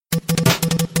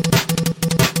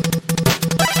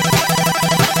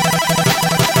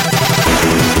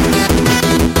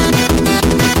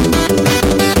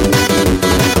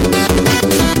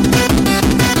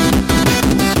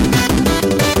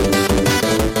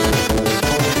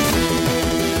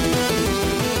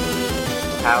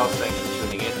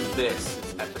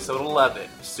episode 11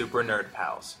 of Super Nerd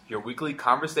Pals, your weekly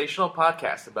conversational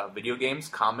podcast about video games,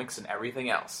 comics, and everything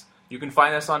else. You can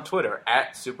find us on Twitter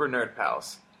at Super Nerd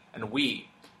Pals, and we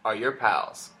are your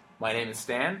pals. My name is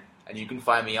Stan, and you can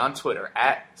find me on Twitter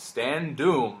at Stan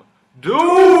Doom.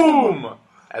 Doom!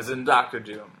 As in Dr.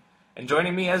 Doom. And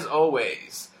joining me as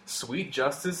always, Sweet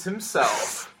Justice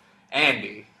himself,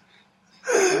 Andy.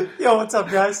 Yo, what's up,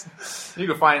 guys? You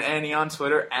can find Andy on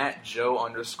Twitter at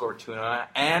Joe_Tuna.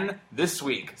 And this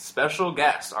week, special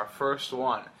guest, our first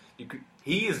one.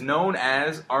 He is known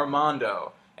as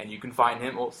Armando. And you can find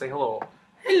him, say hello.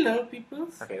 Hello, people.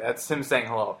 Okay, that's him saying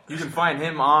hello. You can find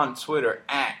him on Twitter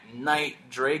at Knight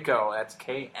Draco. That's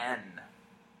K-N.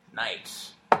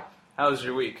 Knight. How's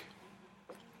your week?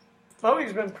 My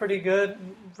week's been pretty good.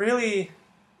 Really,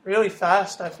 really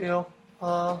fast, I feel.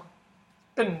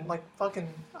 Been like fucking,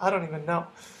 I don't even know.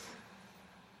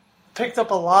 Picked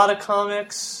up a lot of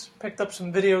comics. Picked up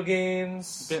some video games.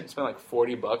 Spent like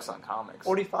 $40 on comics.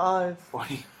 45.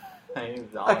 $40.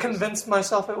 I convinced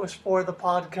myself it was for the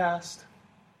podcast.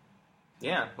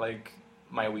 Yeah, like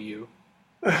my Wii U.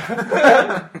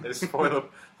 It's for the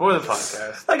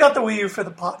podcast. I got the Wii U for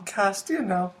the podcast, you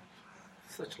know.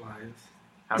 Such lies.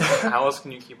 How else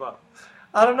can you keep up?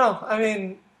 I don't know. I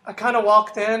mean, I kind of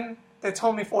walked in. They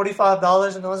told me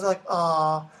 $45, and I was like,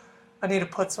 I need to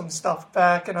put some stuff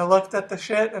back. And I looked at the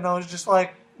shit, and I was just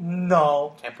like,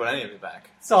 no. Can't put any of it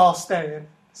back. It's all staying.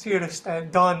 It's here to stay.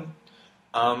 Done.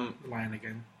 Lying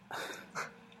again.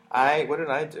 What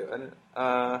did I do?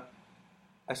 I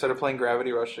started playing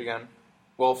Gravity Rush again.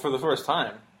 Well, for the first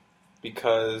time,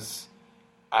 because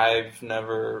I've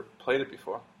never played it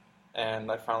before,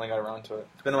 and I finally got around to it.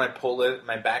 It's been on my pull list,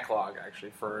 my backlog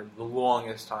actually, for the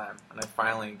longest time, and I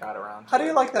finally got around to it. How do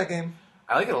you like that game?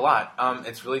 I like it a lot.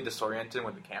 It's really disorienting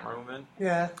with the camera movement.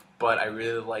 Yeah. But I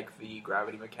really like the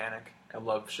gravity mechanic. I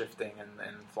love shifting and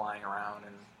flying around,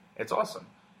 and it's awesome.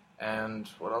 And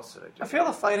what else did I do? I feel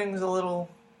the fighting is a little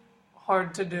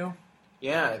hard to do.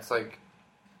 Yeah, it's like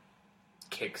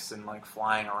kicks and like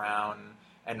flying around,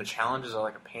 and the challenges are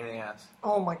like a pain in the ass.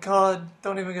 Oh my god,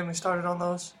 don't even get me started on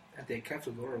those. And the cat's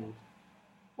adorable.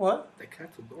 What? The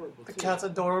cat's adorable. The cat's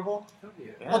adorable? Hell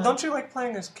yeah. Yeah. Well, don't you like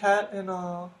playing as Cat in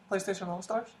PlayStation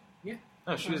All-Stars? Yeah.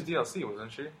 No, she was DLC,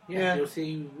 wasn't she? Yeah. You'll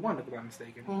see one, if I'm not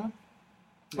mistaken.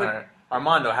 Mm-hmm. Alright.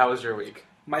 Armando, how was your week?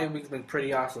 My week's been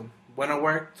pretty awesome. Went to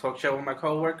work, talk shit with my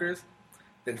coworkers,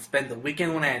 then spent the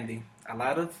weekend with Andy. A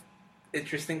lot of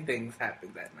interesting things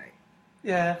happened that night.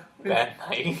 Yeah. That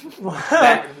night.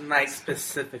 That night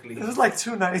specifically. It was like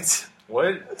 2 nights.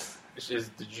 What?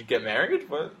 Did you get married?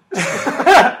 What?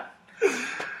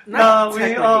 Not No,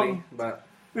 technically, but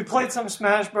we played some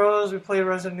Smash Bros. We played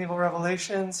Resident Evil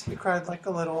Revelations. He cried like a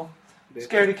little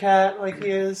scaredy cat like he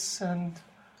is and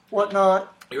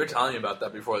whatnot. You were telling me about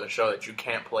that before the show, that you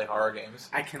can't play horror games.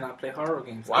 I cannot play horror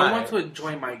games. Why? I want to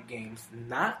enjoy my games,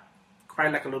 not cry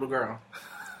like a little girl.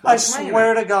 I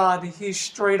swear to God, he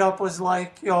straight up was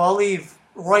like, yo, I'll leave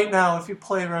right now if you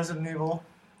play Resident Evil.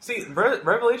 See,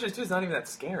 Revelations 2 is not even that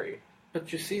scary.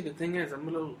 But you see, the thing is, I'm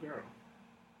a little girl.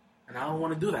 And I don't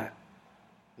want to do that.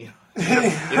 You don't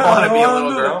want to be a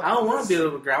little girl? I don't want to be a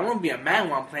little girl. I want to be a man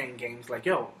while I'm playing games. Like,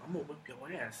 yo, I'm going to whip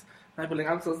your ass. And I'd be like,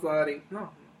 I'm so sorry. No,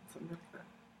 something like that.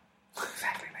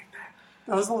 Exactly like that.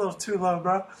 That was a little too low,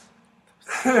 bro.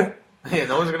 Yeah,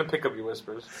 no one's going to pick up your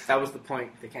whispers. That was the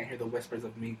point. They can't hear the whispers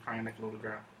of me crying like a little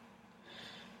girl.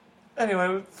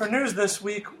 Anyway, for news this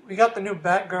week, we got the new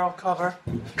Batgirl cover.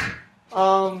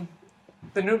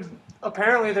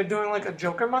 Apparently they're doing like a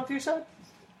Joker month, you said?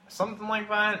 Something like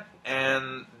that.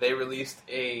 And they released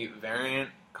a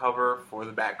variant cover for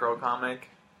the Batgirl comic.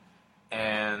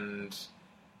 And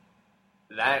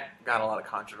that got a lot of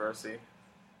controversy.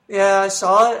 Yeah, I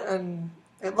saw it and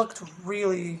it looked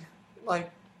really like,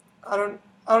 I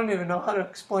don't even know how to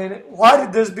explain it. Why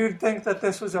did this dude think that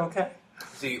this was okay?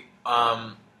 See,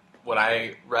 what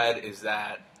I read is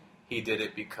that he did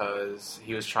it because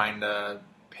he was trying to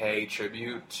pay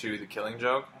tribute to the Killing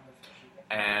Joke,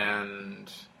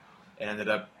 and it ended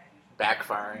up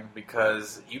backfiring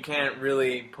because you can't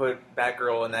really put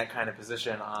Batgirl in that kind of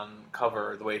position on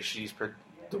cover the way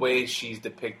she's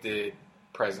depicted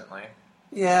presently.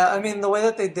 Yeah, I mean, the way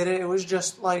that they did it, it was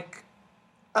just like,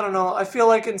 I don't know, I feel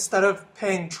like instead of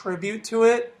paying tribute to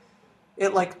it,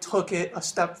 it like took it a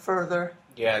step further.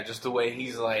 Yeah, just the way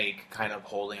he's like kind of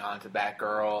holding on to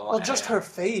Batgirl. Well, just her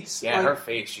face. Yeah, like, her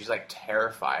face. She's like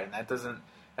terrified, and that doesn't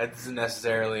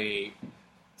necessarily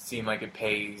seem like it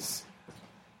pays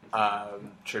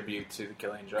tribute to the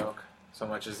Killing Joke so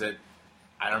much as it.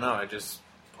 I don't know. It just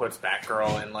puts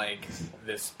Batgirl in like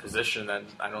this position that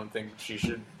I don't think she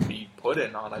should be put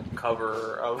in on a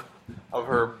cover of of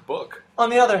her book. On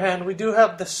the other hand, we do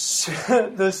have the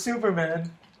Superman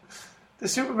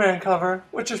cover,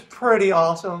 which is pretty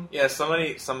awesome. Yeah,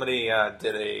 somebody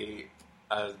did a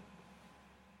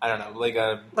I don't know, like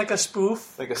a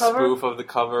spoof, spoof of the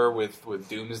cover with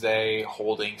Doomsday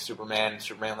holding Superman, and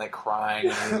Superman like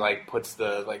crying, and he like puts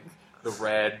the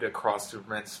red across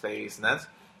Superman's face, and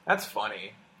that's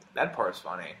funny. That part's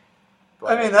funny.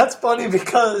 But I mean, that's funny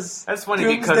because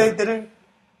Doomsday didn't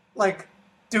like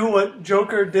do what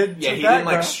Joker did. Yeah, to he Batgirl. didn't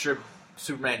like strip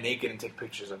Superman naked and take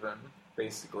pictures of him,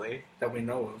 basically. That we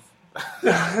know of.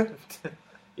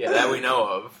 Yeah, that we know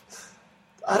of.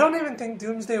 I don't even think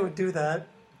Doomsday would do that.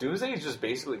 Doomsday is just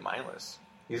basically mindless.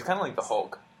 He's kind of like the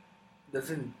Hulk.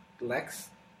 Doesn't Lex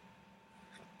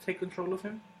take control of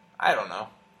him? I don't know.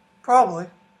 Probably.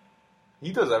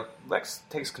 He does that. Lex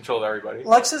takes control of everybody.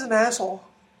 Lex is an asshole.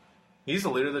 He's the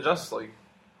leader of the Justice League.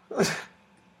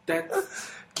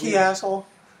 That's Key asshole.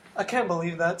 I can't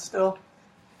believe that still.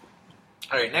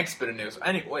 Alright, next bit of news.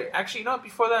 Anyway, actually, you know what?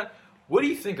 Before that, what do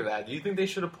you think of that? Do you think they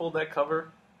should have pulled that cover?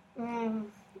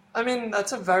 I mean,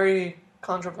 that's a very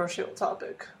controversial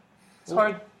topic. It's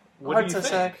hard What do you to think?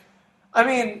 say. I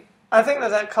mean, I think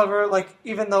that cover, like,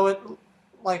 even though it,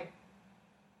 like,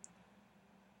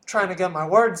 trying to get my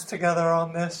words together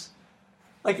on this,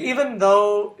 like, even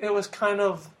though it was kind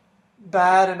of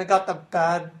bad and it got the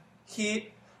bad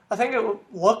heat, I think it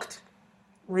looked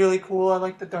really cool. I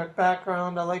like the dark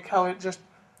background. I like how it just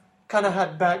kind of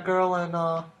had Batgirl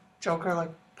and Joker,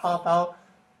 like, pop out.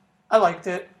 I liked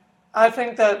it. I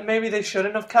think that maybe they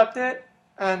shouldn't have kept it,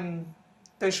 and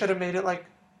they should have made it, like,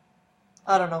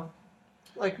 I don't know,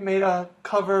 like, made a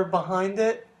cover behind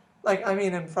it, like, I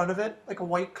mean in front of it, like a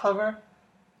white cover.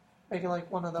 Make it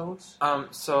like one of those.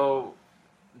 So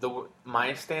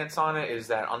my stance on it is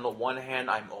that on the one hand,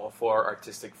 I'm all for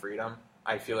artistic freedom.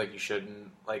 I feel like you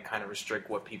shouldn't like kind of restrict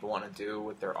what people want to do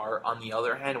with their art. On the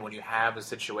other hand, when you have a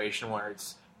situation where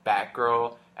it's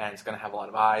Batgirl and it's going to have a lot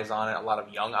of eyes on it, a lot of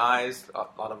young eyes, a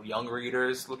lot of young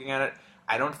readers looking at it,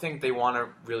 I don't think they want to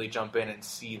really jump in and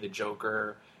see the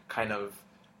Joker kind of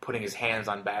putting his hands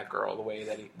on Batgirl the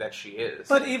way that she is.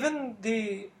 But even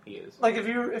he is. like if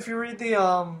you read the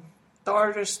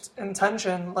artist's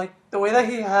intention, like the way that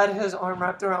he had his arm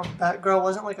wrapped around Batgirl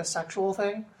wasn't like a sexual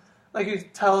thing. Like you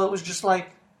could tell it was just like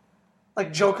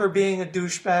Joker being a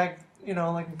douchebag, you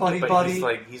know, like buddy.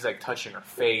 He's like touching her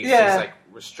face. Yeah. He's like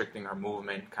restricting her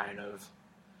movement, kind of.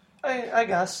 I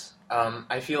guess.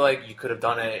 I feel like you could have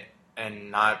done it and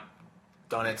not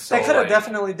done it so. They could have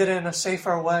definitely did it in a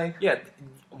safer way. Yeah,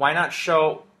 why not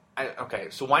show?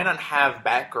 So why not have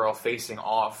Batgirl facing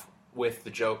off with the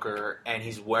Joker and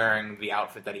he's wearing the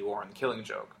outfit that he wore in The Killing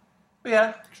Joke?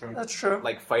 Yeah, True. that's true.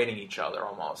 Like fighting each other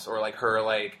almost, or like her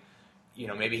like. You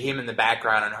know, maybe him in the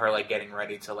background and her, like, getting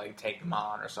ready to, like, take him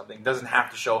on or something. It doesn't have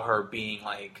to show her being,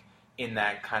 like, in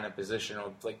that kind of position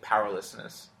of, like,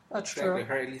 powerlessness. That's Exactly. true.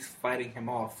 Her at least fighting him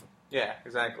off, Yeah,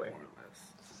 exactly. more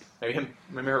or less.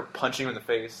 Maybe her punching him in the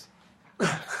face.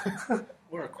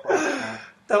 Or a cross.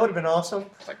 That would have been awesome.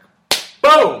 It's like,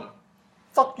 boom!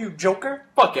 Fuck you, Joker.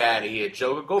 Fuck out of here,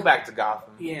 Joker. Go back to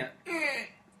Gotham. Yeah.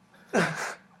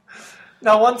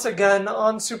 Now, once again,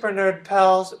 on Super Nerd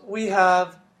Pals, we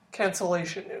have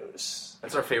cancellation news.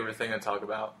 That's our favorite thing to talk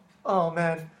about. Oh,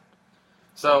 man.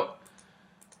 So,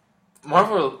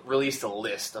 Marvel released a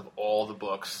list of all the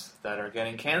books that are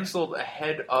getting canceled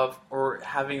ahead of or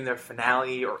having their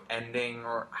finale or ending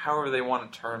or however they want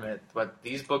to term it. But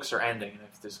these books are ending, and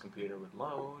if this computer would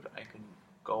load, I can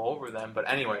go over them. But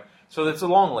anyway, so it's a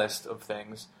long list of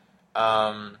things.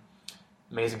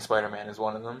 Amazing Spider-Man is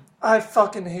one of them. I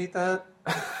fucking hate that.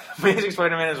 Amazing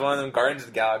Spider-Man is one of them. Guardians of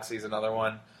the Galaxy is another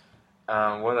one.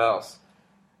 What else?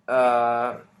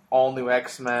 All New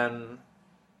X-Men.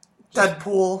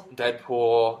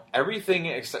 Deadpool. Everything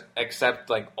except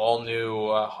like all new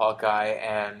Hawkeye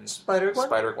and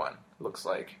Spider-Gwen? looks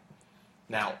like.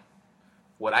 Now,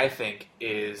 what I think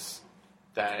is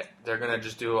that they're gonna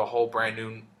just do a whole brand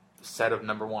new set of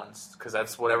number ones because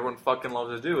that's what everyone fucking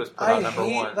loves to do is put out number I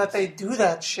hate ones. that they do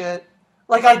that shit.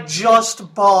 Like, I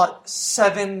just bought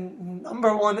 7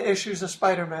 number 1 issues of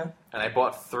Spider-Man. And I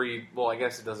bought 3. Well, I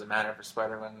guess it doesn't matter for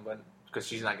Spider-Man, but because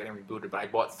she's not getting rebooted. But I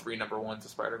bought 3 number 1s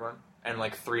of Spider-Man and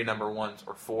like 3 number 1s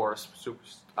or 4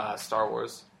 Star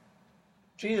Wars.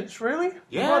 Jesus, really?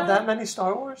 Yeah. You bought that many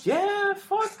Star Wars? Yeah,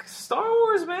 fuck Star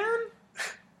Wars, man.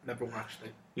 Never watched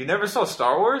it. You never saw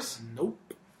Star Wars?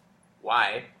 Nope.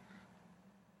 Why?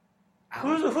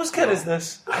 Whose kid is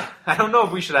this? I don't know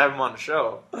if we should have him on the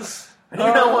show. I do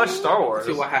not watch Star Wars.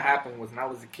 See, what happened was when I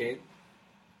was a kid,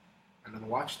 I never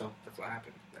watched them. That's what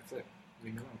happened. That's it.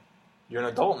 Leave me alone. You're an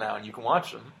adult now, and you can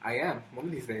watch them. I am. One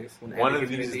of these days. One of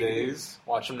these days.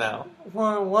 Watch them now.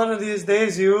 One of these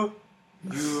days, you.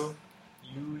 You.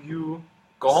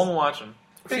 Go home and watch them.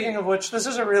 Speaking of which, this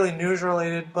isn't really news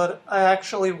related, but I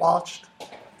actually rewatched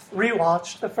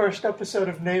the first episode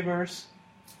of Neighbors.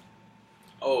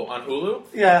 Oh, on Hulu?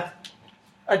 Yeah,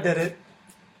 I did it.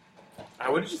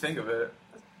 What did you think of it?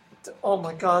 Oh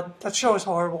my god, that show is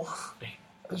horrible.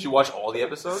 Did you watch all the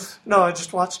episodes? No, I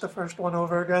just watched the first one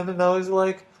over again, and I was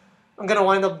like, I'm gonna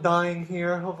wind up dying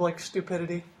here of, like,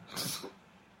 stupidity.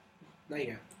 Not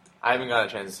yet. I haven't got a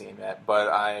chance to see him yet, but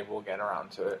I will get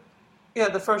around to it. Yeah,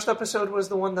 the first episode was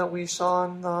the one that we saw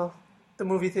in the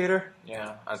movie theater.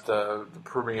 Yeah, at the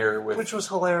premiere Which was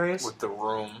hilarious. with The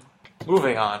Room.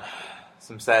 Moving on.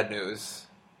 Some sad news.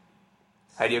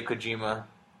 Hideo Kojima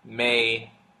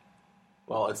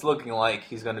it's looking like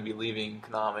he's going to be leaving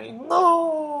Konami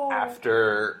No!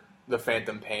 after the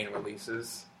Phantom Pain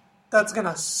releases. That's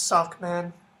gonna suck,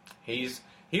 man. Here's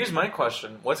my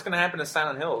question. What's going to happen to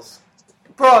Silent Hills?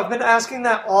 Bro, I've been asking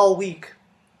that all week.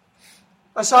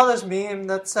 I saw this meme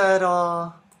that said,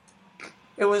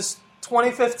 it was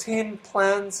 2015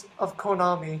 plans of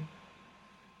Konami.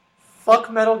 Fuck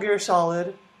Metal Gear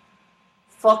Solid.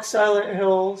 Fuck Silent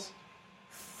Hills.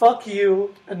 Fuck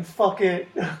you, and fuck it.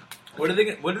 What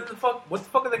the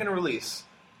fuck are they going to release?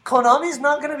 Konami's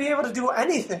not gonna be able to do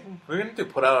anything. We're going to do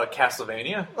put out a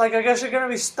Castlevania? Like, I guess you're gonna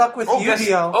be stuck with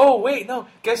Yu-Gi-Oh! Wait, no.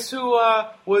 Guess who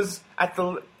was at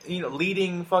the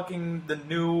leading fucking the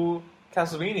new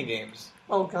Castlevania games?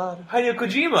 Oh god. Hideo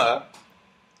Kojima.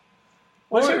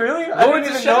 Was it really? I Lords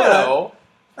didn't of even know that. Shadow.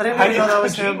 I didn't even know that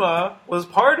was him. Kojima was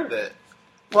part of it.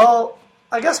 Well,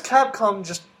 I guess Capcom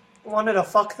just wanted to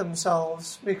fuck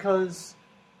themselves because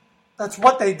that's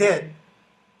what they did.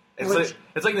 It's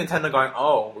like Nintendo going,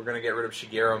 oh, we're gonna get rid of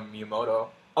Shigeru Miyamoto.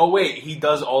 Oh wait, he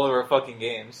does all of our fucking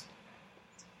games.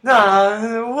 Nah,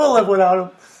 we'll live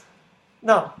without him.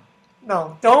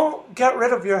 No, don't get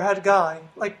rid of your head guy.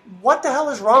 Like, what the hell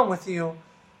is wrong with you?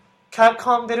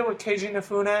 Capcom did it with Keiji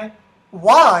Inafune.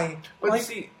 Why? But Like,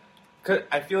 see,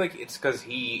 I feel like it's because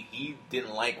he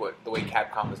didn't like the way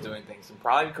Capcom was doing things, and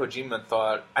probably Kojima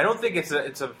thought. I don't think it's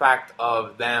a fact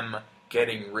of them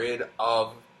getting rid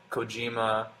of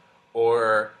Kojima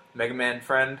or Mega Man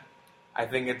Friend. I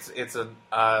think it's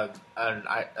a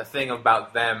thing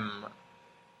about them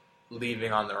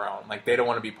leaving on their own. Like, they don't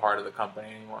want to be part of the company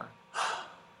anymore.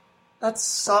 that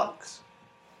sucks.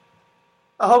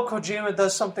 I hope Kojima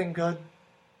does something good.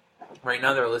 Right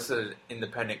now, they're listed as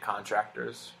independent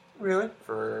contractors Really?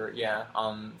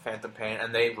 on Phantom Pain,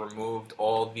 and they removed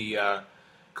all the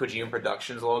Kojima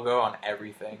Productions logo on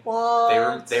everything.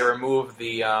 What? They removed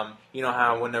the you know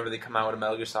how whenever they come out with a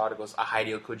Metal Gear Solid, it goes a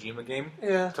Hideo Kojima game.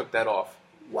 Yeah. Took that off.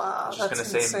 Wow, It's just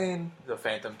that's gonna insane. say the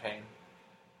Phantom Pain.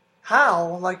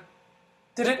 How? Like,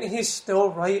 didn't he still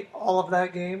write all of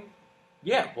that game?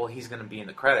 Yeah, well, he's gonna be in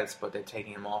the credits, but they're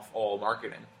taking him off all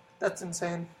marketing. That's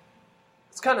insane.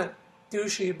 It's kind of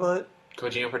douchey, but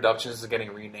Kojima Productions is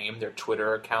getting renamed. Their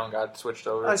Twitter account got switched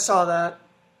over. I saw that.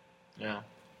 Yeah.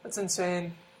 That's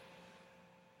insane.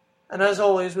 And as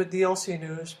always with DLC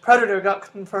news, Predator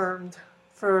got confirmed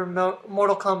for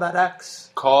Mortal Kombat X.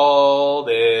 Called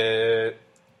it.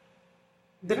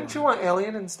 Didn't you want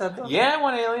Alien instead, though? Yeah, I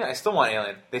want Alien. I still want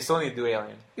Alien. They still need to do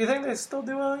Alien. You think they still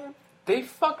do Alien? They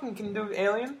fucking can do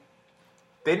Alien.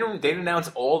 They didn't announce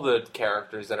all the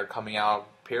characters that are coming out,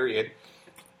 period.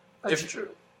 That's true.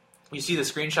 You see the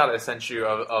screenshot I sent you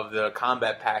of the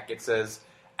combat pack, it says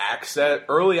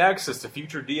early access to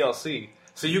future DLC.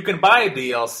 So you can buy a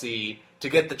DLC to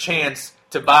get the chance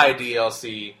to buy a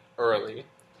DLC early.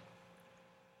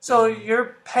 So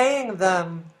you're paying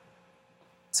them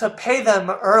to pay them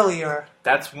earlier.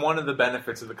 That's one of the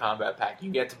benefits of the combat pack. You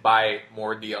get to buy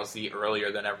more DLC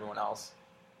earlier than everyone else.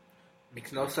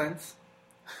 Makes no sense,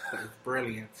 but it's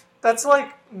brilliant. That's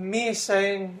like me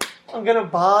saying I'm going to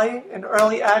buy an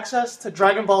early access to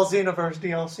Dragon Ball Xenoverse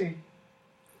DLC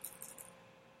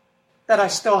that I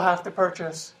still have to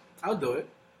purchase. I'll do it.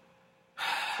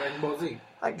 Dragon Ball Z.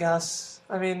 I guess.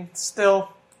 I mean, still,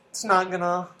 it's not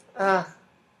gonna...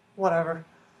 whatever.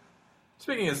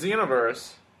 Speaking of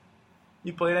Xenoverse,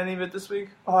 you played any of it this week?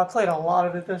 Oh, I played a lot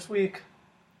of it this week.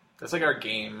 That's like our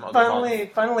game of the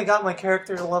month. Finally got my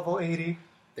character to level 80.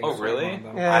 Oh, really?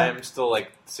 Yeah. I'm still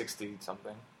like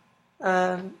 60-something.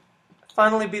 And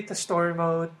finally beat the story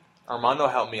mode. Armando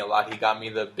helped me a lot. He got me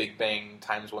the Big Bang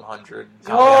times 100.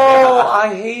 Oh,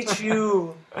 I hate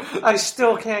you. I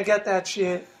still can't get that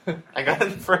shit. I got it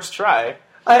the first try.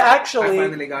 I I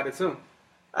finally got it too.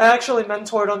 actually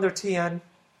mentored under TN,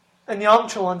 And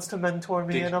Yamcha wants to mentor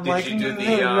me, and I'm like, did you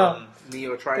do no.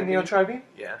 Neo The Tri. Neo Tri-Beam?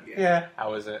 Yeah. Yeah.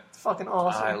 How was it? It's fucking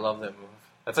awesome. I love that move.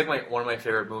 That's like one of my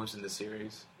favorite moves in the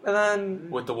series. And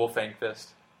then... With the Wolfang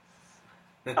Fist.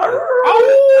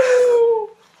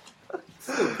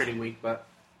 Still pretty weak, but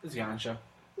it's Yamcha.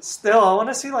 Still, I want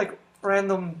to see, like,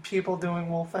 random people doing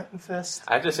Wolfang Fist.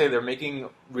 I have to say, they're making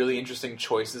really interesting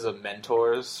choices of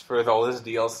mentors for all this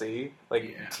DLC.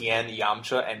 Like Tien,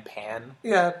 Yamcha, and Pan.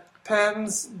 Yeah,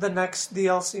 Pan's the next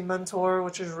DLC mentor,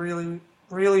 which is really,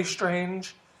 really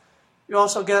strange. You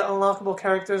also get unlockable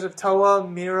characters of Toa,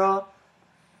 Mira.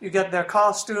 You get their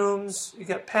costumes. You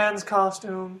get Pan's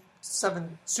costume.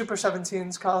 Super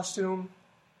 17's costume.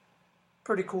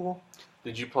 Pretty cool.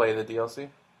 Did you play the DLC?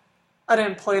 I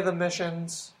didn't play the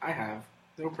missions. I have.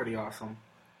 They were pretty awesome.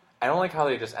 I don't like how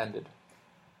they just ended.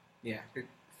 Yeah,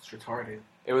 it's retarded.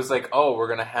 It was like, oh, we're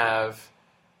gonna have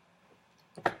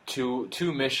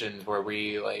two missions where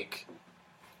we like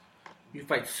You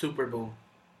fight Super Boo.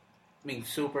 I mean,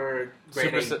 Super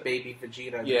Grade 8 Baby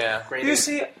Vegeta. Yeah. You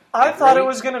see, I thought it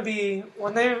was going to be,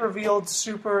 when they revealed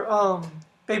Super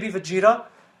Baby Vegeta,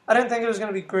 I didn't think it was going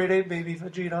to be Grade 8 Baby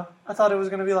Vegeta. I thought it was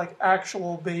going to be like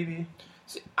actual baby.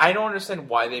 See, I don't understand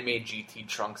why they made GT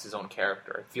Trunks his own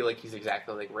character. I feel like he's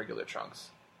exactly like regular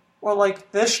Trunks. Or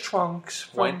like this Trunks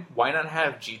from... Why not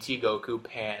have GT Goku,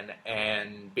 Pan,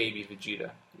 and Baby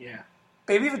Vegeta? Yeah.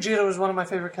 Baby Vegeta was one of my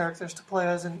favorite characters to play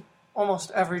as in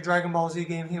almost every Dragon Ball Z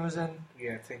game he was in.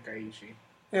 Yeah, Tenkaichi.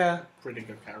 Yeah. Pretty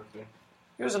good character.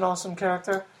 He was an awesome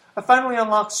character. I finally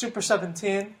unlocked Super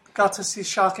 17. Got to see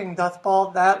Shocking Death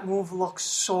Ball. That move looks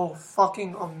so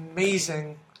fucking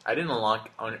amazing. I didn't unlock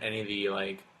on any of the,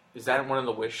 like... Is that one of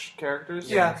the Wish characters?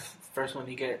 Yeah. First one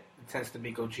you get tends to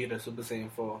be Gogeta Super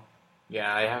Saiyan 4.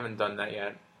 Yeah, I haven't done that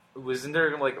yet. Wasn't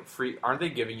there, like, a free... Aren't they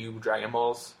giving you Dragon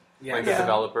Balls? Yeah. Like, the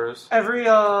developers?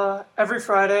 Every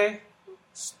Friday,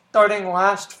 starting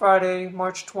last Friday,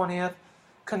 March 20th,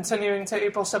 continuing to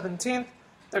April 17th,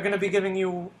 they're going to be giving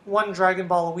you one Dragon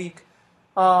Ball a week.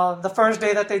 The first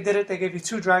day that they did it, they gave you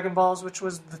 2 Dragon Balls, which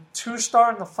was the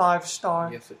 2-star and the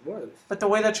 5-star. Yes, it was. But the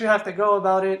way that you have to go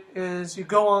about it is you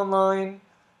go online,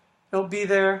 it'll be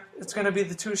there, it's going to be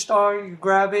the 2-star, you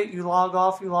grab it, you log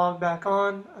off, you log back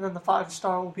on, and then the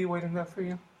 5-star will be waiting there for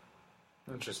you.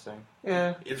 Interesting.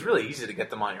 Yeah. It's really easy to get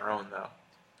them on your own, though.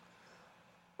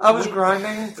 I was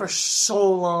grinding for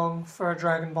so long for a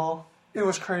Dragon Ball. It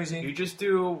was crazy. You just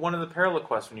do one of the parallel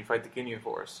quests when you fight the Ginyu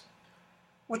Force.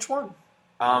 Which one?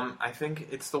 I think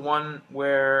it's the one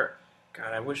where...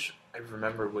 God, I wish I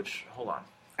remembered which... Hold on.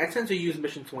 I tend to use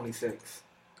Mission 26.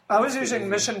 I was using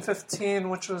Mission 15,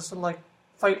 which was like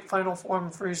fight Final Form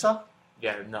Frieza.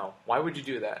 Yeah, no. Why would you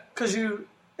do that? Because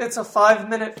it's a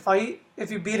 5-minute fight.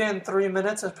 If you beat it in 3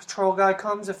 minutes, a patrol guy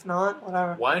comes. If not,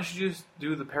 whatever. Why don't you just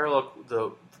do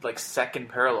the second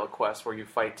parallel quest where you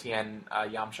fight Tien,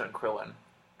 Yamcha, and Krillin?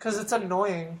 Because it's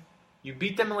annoying. You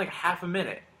beat them in like half a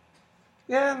minute.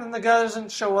 Yeah, and then the guy doesn't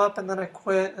show up, and then I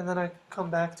quit, and then I come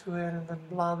back to it, and then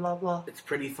blah, blah, blah. It's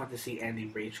pretty fun to see Andy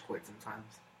rage quit sometimes.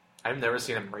 I've never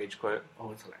seen him rage quit.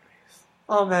 Oh, it's hilarious.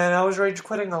 Oh, man, I was rage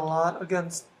quitting a lot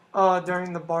against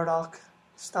during the Bardock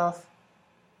stuff.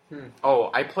 Oh,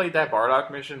 I played that Bardock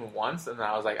mission once, and then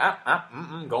I was like,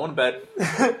 going to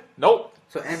bed. Nope.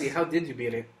 So, Andy, how did you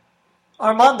beat it?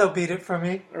 Armando beat it for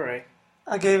me. Alright.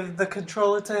 I gave the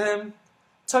controller to him.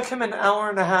 Took him an hour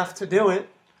and a half to do it,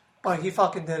 but he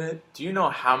fucking did it. Do you know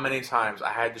how many times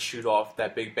I had to shoot off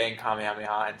that Big Bang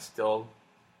Kamehameha and still...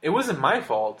 It wasn't my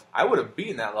fault. I would have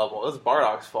beaten that level. It was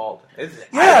Bardock's fault.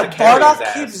 Yeah,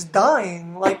 Bardock keeps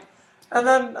dying. And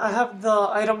then I have the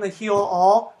item to heal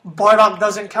all. Bardock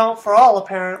doesn't count for all,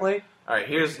 apparently. Alright,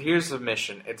 here's the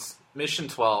mission. It's Mission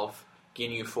 12,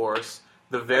 Ginyu Force.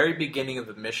 The very beginning of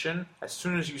the mission, as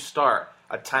soon as you start,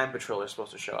 a time patroller is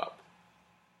supposed to show up.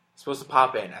 It's supposed to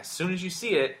pop in. As soon as you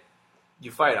see it,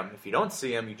 you fight him. If you don't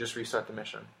see him, you just restart the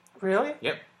mission. Really?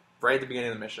 Yep. Right at the beginning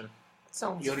of the mission.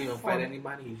 Sounds You don't even fun. fight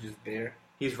anybody, he's just there.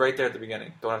 He's right there at the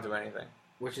beginning. Don't have to do anything.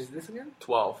 Which is this again?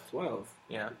 12. 12.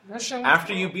 Yeah. Mission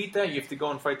After you beat that, you have to go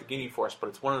and fight the Ginyu Force, but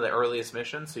it's one of the earliest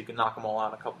missions, so you can knock them all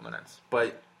out in a couple minutes.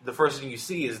 But the first thing you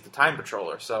see is the time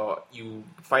patroller, so you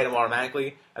fight him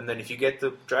automatically, and then if you get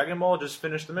the Dragon Ball, just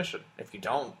finish the mission. If you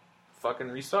don't, fucking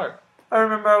restart. I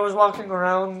remember I was walking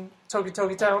around Toki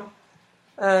Toki Town,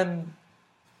 and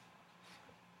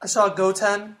I saw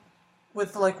Goten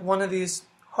with one of these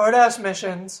hard-ass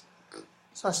missions.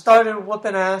 So I started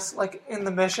whooping ass in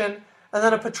the mission, and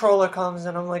then a patroller comes,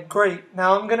 and I'm like, great,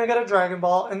 now I'm gonna get a Dragon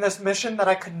Ball in this mission that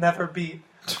I could never beat.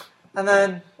 And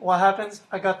then what happens?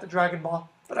 I got the Dragon Ball,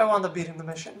 but I wound up beating the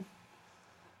mission.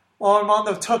 Well,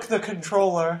 Armando took the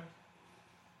controller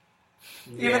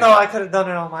Yeah. Even though I could have done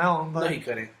it on my own. But No, he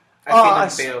couldn't. Oh,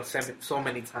 I've seen him fail so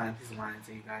many times. He's lying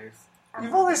to you guys.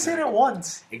 You've only seen it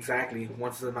once. Exactly.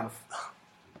 Once is enough.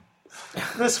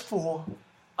 This fool.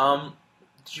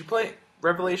 Did you play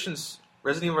Revelations?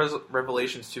 Resident Evil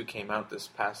Revelations 2 came out this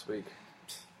past week.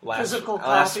 Last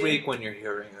copy. week when you're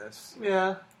hearing this.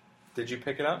 Yeah. Did you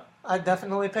pick it up? I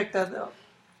definitely picked that up.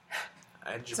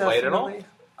 Did you play it at all?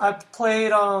 I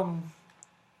played a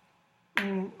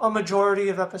majority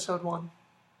of episode 1.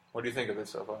 What do you think of it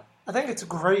so far? I think it's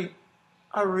great.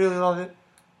 I really love it.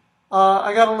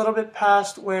 I got a little bit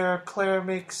past where Claire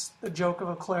makes the joke of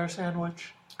a Claire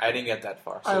sandwich. I didn't get that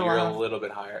far, so you're a little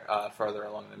bit further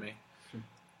along than me.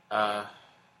 What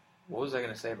was I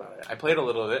going to say about it? I played a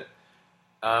little bit.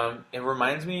 It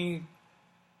reminds me,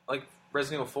 like,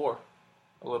 Resident Evil 4,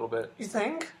 a little bit. You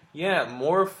think? Yeah,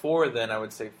 more 4 than I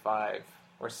would say 5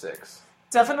 or 6.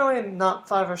 Definitely not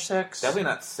 5 or 6. Definitely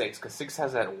not 6, because 6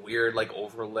 has that weird, like,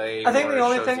 overlay. I think the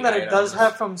only thing that it does items.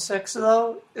 have from 6,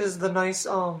 though, is the nice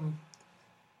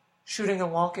shooting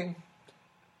and walking.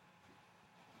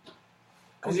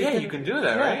 Oh, yeah, you can do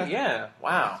that, right? Yeah.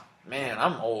 Wow. Man,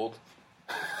 I'm old.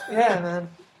 Yeah, man.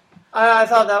 I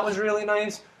thought that was really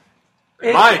nice.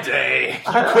 In my day,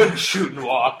 you couldn't shoot and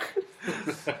walk.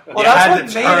 Well,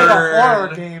 that's what made it a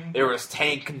horror game. There was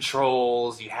tank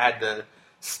controls. You had to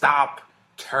stop,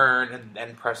 turn, and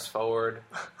then press forward.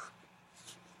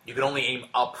 You could only aim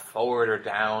up, forward, or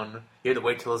down. You had to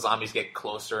wait till the zombies get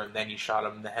closer, and then you shot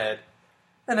them in the head.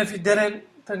 And if you didn't,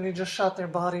 then you just shot their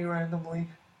body randomly.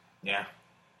 Yeah.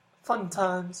 Fun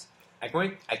times. I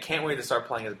can't wait to start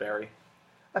playing as Barry.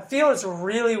 I feel it's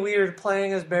really weird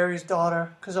playing as Barry's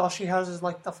daughter, because all she has is,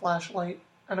 like, the flashlight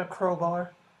and a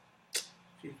crowbar.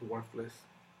 She's worthless.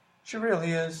 She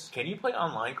really is. Can you play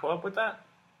online co-op with that?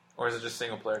 Or is it just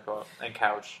single-player co-op and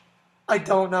couch? I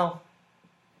don't know.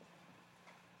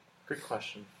 Good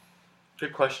question.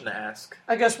 Good question to ask.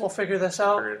 I guess we'll figure this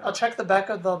out. Figure it out. I'll check the back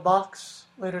of the box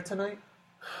later tonight.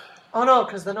 Oh no,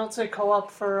 because they don't say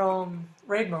co-op for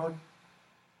raid mode.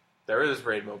 There is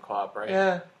raid mode co-op, right?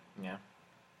 Yeah. Yeah.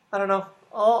 I don't know.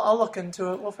 I'll look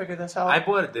into it. We'll figure this out. I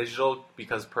bought it digital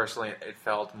because personally it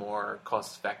felt more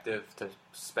cost effective to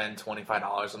spend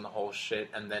 $25 on the whole shit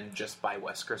and then just buy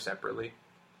Wesker separately.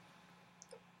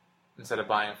 Instead of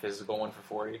buying a physical one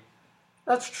for $40.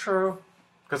 That's true.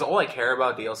 Because all I care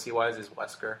about DLC-wise is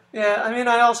Wesker. Yeah, I mean,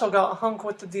 I also got Hunk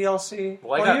with the DLC.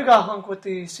 Well, you got Hunk with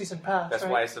the Season Pass, That's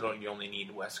right? why I still don't. You only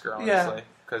need Wesker, honestly. Yeah.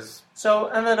 Because So,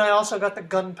 and then I also got the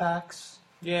gun packs.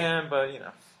 yeah, but you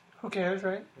know, Who cares,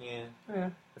 right? yeah, Yeah.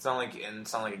 it's not like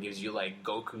it gives you like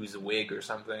Goku's wig or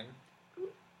something.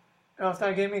 Oh, if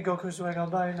that gave me Goku's wig, I'll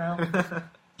buy it now.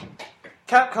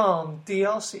 Capcom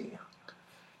DLC.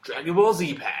 Dragon Ball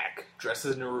Z pack, dressed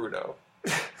as Naruto.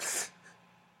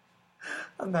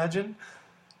 Imagine.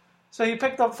 So you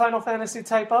picked up Final Fantasy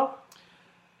Typo?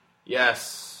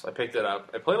 Yes, I picked it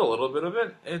up. I played a little bit of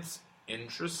it. It's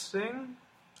interesting.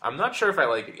 I'm not sure if I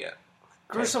like it yet.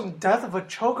 Gruesome death of a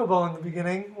chocobo in the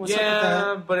beginning. What's up with Yeah,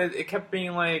 that? but it kept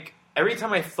being like, every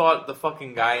time I thought the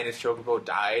fucking guy and his chocobo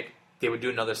died, they would do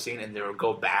another scene and they would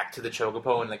go back to the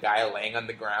chocobo and the guy laying on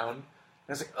the ground. And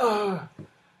I was like, ugh,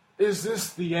 is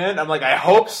this the end? I'm like, I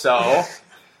hope so.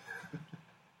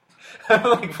 I'm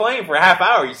like playing for a half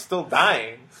hour, he's still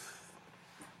dying.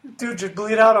 Dude, just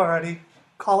bleed out already.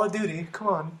 Call of Duty,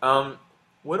 come on.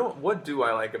 What do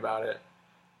I like about it?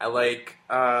 I like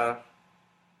the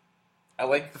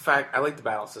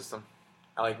battle system.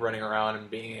 I like running around and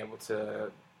being able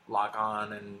to lock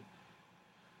on, and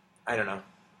I don't know.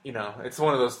 You know, it's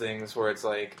one of those things where it's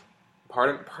like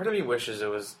part of me wishes it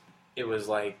was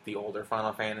like the older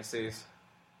Final Fantasies.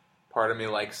 Part of me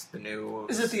likes the new.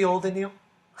 Is it the old in you?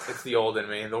 It's the old in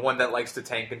me, the one that likes to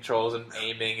tank controls and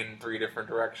aiming in 3 different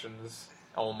directions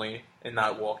only, and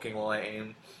not walking while I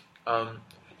aim.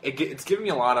 It's giving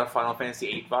me a lot of Final Fantasy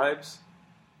VIII vibes,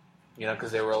 you know,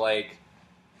 because they were like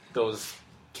those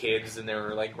kids and they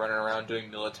were like running around doing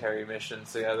military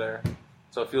missions together.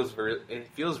 So it feels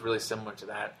really similar to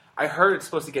that. I heard it's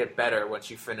supposed to get better once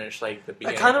you finish like the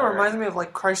beginning. It kind of part. reminds me of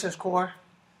like Crisis Core.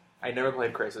 I never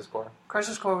played Crisis Core.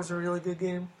 Crisis Core was a really good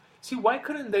game. See, why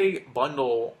couldn't they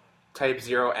bundle Type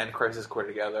 0 and Crisis Core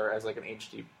together as like an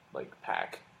HD like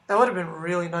pack? That would have been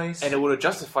really nice. And it would have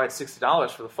justified $60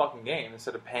 for the fucking game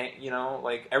instead of paying, you know,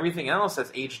 like everything else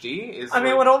that's HD is. I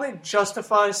mean, what only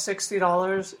justifies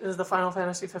 $60 is the Final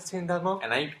Fantasy 15 demo.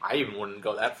 And I even wouldn't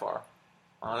go that far,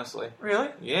 honestly. Really?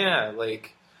 Yeah,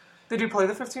 like. Did you play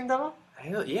the 15 demo? I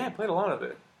played a lot of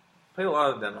it. Played a lot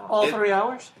of the demo. All 3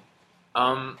 hours?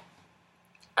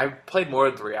 I played more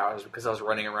than 3 hours because I was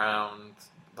running around,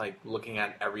 like looking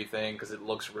at everything because it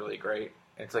looks really great.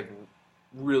 It's like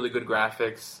really good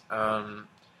graphics.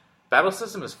 Battle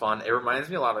system is fun. It reminds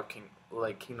me a lot of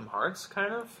Kingdom Hearts,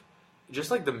 kind of.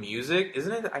 Just like the music,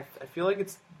 isn't it? I feel like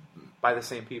it's by the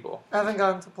same people. I haven't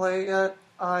gotten to play it yet.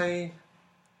 I'm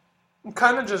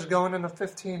kind of just going into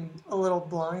 15 a little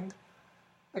blind.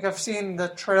 Like, I've seen the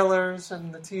trailers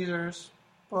and the teasers,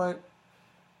 but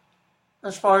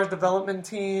as far as development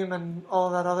team and all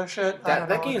of that other shit, I don't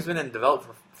know. That game's been in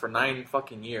development for 9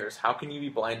 fucking years. How can you be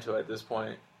blind to it at this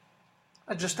point?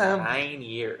 I just am. 9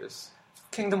 years.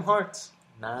 Kingdom Hearts.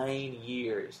 9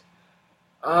 years.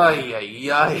 Ay,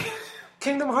 ay, ay.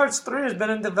 Kingdom Hearts 3 has been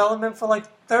in development for like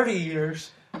 30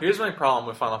 years. Here's my problem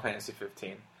with Final Fantasy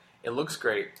 15. It looks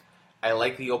great. I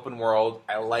like the open world.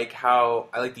 I like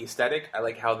the aesthetic. I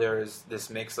like how there's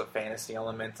this mix of fantasy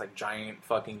elements, like giant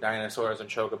fucking dinosaurs and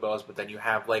chocobos, but then you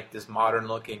have like this modern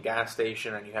looking gas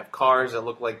station and you have cars that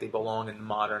look like they belong in the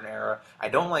modern era. I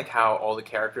don't like how all the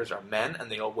characters are men and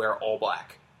they all wear all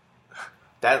black.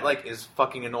 That like is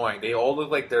fucking annoying. They all look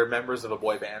like they're members of a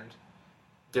boy band.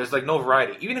 There's like no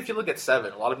variety. Even if you look at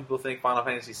 7, a lot of people think Final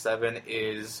Fantasy 7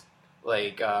 is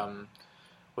like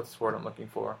what's the word I'm looking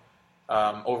for?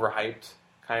 Overhyped,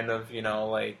 kind of,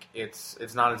 like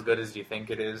it's not as good as you think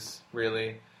it is,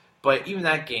 really. But even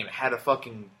that game had a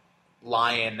fucking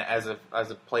lion as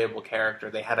a playable character.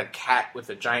 They had a cat with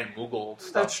a giant Moogle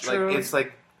stuff. That's true. Like, it's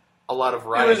like a lot of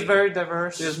variety. It was very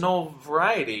diverse. There's no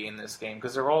variety in this game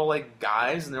because they're all like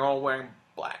guys and they're all wearing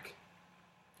black,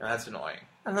 and that's annoying.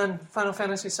 And then Final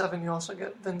Fantasy VII, you also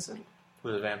get Vincent.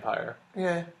 Who's a vampire?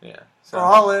 Yeah. Yeah. So.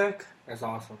 Brolic. That's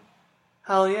awesome.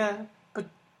 Hell yeah. But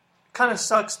kind of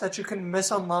sucks that you can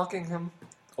miss unlocking him.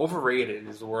 Overrated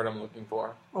is the word I'm looking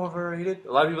for. Overrated.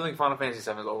 A lot of people think Final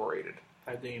Fantasy VII is overrated.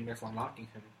 I think you miss unlocking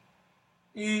him.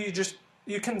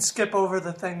 You can skip over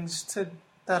the things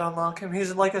that unlock him.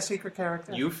 He's like a secret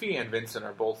character. Yuffie and Vincent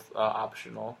are both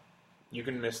optional. You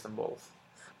can miss them both.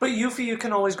 But Yuffie you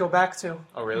can always go back to.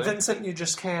 Oh, really? Vincent you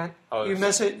just can't. Oh, you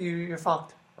miss it, you're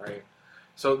fucked. Right.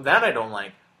 So that I don't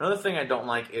like. Another thing I don't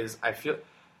like is I feel...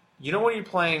 You know when you're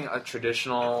playing a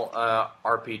traditional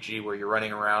RPG where you're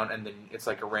running around and then it's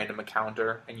like a random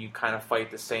encounter and you kind of fight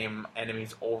the same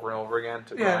enemies over and over again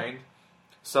to grind?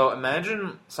 So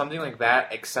imagine something like that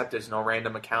except there's no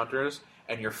random encounters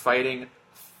and you're fighting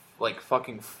like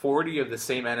fucking 40 of the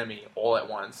same enemy all at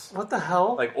once. What the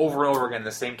hell? Like over and over again in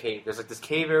the same cave. There's like this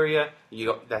cave area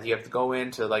that you have to go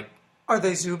into like... Are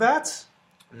they Zubats?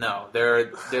 No,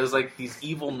 there's like these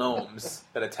evil gnomes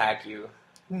that attack you.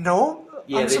 No?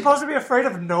 Yeah, I'm supposed to be afraid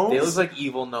of gnomes? They look like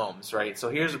evil gnomes, right? So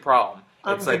here's the problem.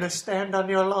 I'm going to stand on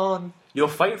your lawn. You'll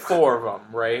fight 4 of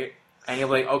them, right? And you'll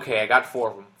be like, okay, I got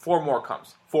 4 of them. 4 more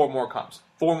comes. 4 more comes.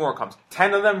 4 more comes.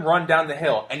 10 of them run down the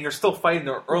hill, and you're still fighting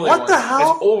the early ones. What the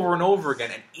hell? It's over and over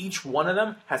again, and each one of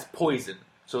them has poison.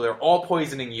 So they're all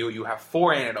poisoning you. You have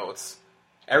 4 antidotes.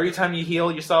 Every time you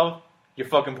heal yourself, you're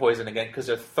fucking poisoned again, because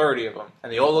there are 30 of them.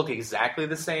 And they all look exactly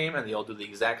the same, and they all do the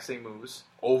exact same moves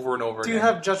over and over again. Do you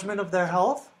have judgment of their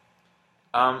health?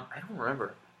 I don't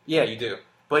remember. Yeah, you do.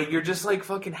 But you're just, like,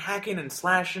 fucking hacking and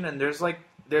slashing, and there's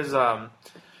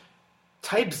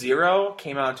Type 0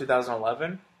 came out in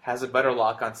 2011, has a better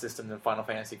lock-on system than Final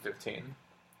Fantasy 15.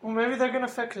 Well, maybe they're going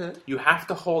to fix it. You have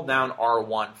to hold down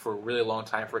R1 for a really long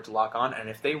time for it to lock on, and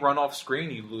if they run off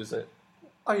screen, you lose it.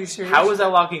 Are you serious? How is that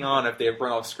locking on if they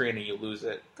run off screen and you lose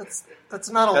it? That's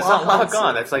not a That's lock-on. not lock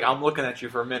on. That's like, I'm looking at you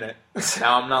for a minute.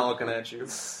 Now I'm not looking at you.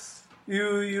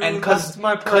 And that's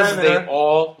my because parameter. they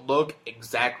all look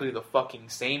exactly the fucking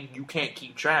same, you can't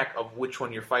keep track of which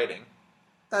one you're fighting.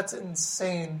 That's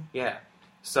insane. Yeah.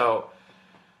 So,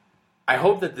 I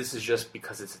hope that this is just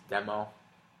because it's a demo,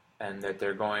 and that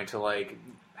they're going to, like,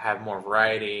 have more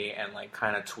variety and, like,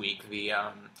 kind of tweak the,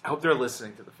 I hope they're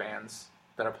listening to the fans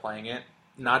that are playing it.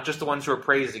 Not just the ones who are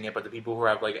praising it, but the people who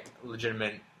have, like,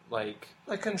 legitimate, like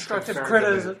constructive concerns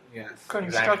criticism. Yes.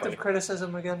 Constructive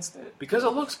criticism against it. Because it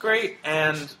looks great,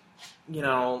 and, you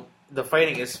know, the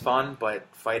fighting is fun, but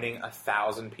fighting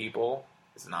 1,000 people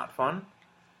is not fun.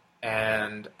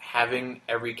 And having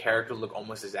every character look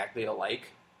almost exactly alike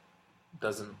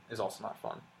is also not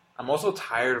fun. I'm also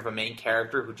tired of a main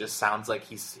character who just sounds like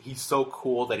he's so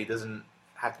cool that he doesn't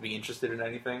have to be interested in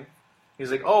anything. He's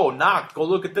like, oh, Noct, go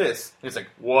look at this. And he's like,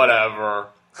 whatever.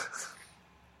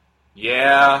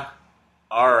 Yeah,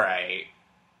 alright.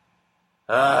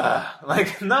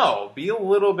 Like, no, be a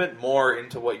little bit more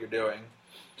into what you're doing.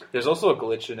 There's also a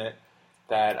glitch in it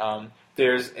that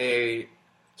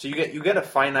so you get a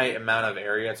finite amount of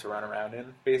area to run around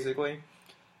in, basically,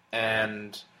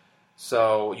 and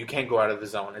So you can't go out of the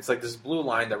zone. It's like this blue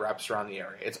line that wraps around the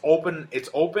area. It's open. It's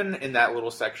open in that little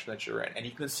section that you're in, and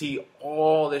you can see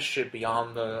all this shit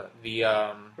beyond the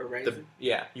Horizon?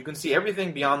 yeah. You can see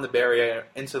everything beyond the barrier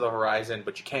into the horizon,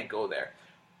 but you can't go there.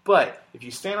 But if you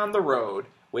stand on the road,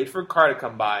 wait for a car to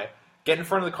come by, get in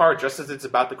front of the car just as it's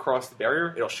about to cross the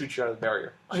barrier, it'll shoot you out of the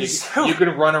barrier. So you can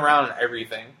run around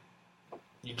everything.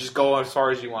 You just go as far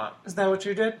as you want. Is that what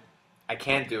you did? I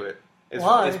can't do it.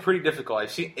 Why? It's pretty difficult.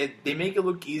 I've seen it. They make it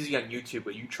look easy on YouTube,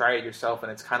 but you try it yourself,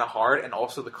 and it's kind of hard. And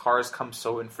also, the cars come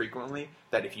so infrequently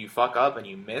that if you fuck up and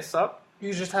you miss up,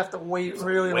 You just have to wait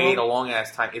really wait a long. long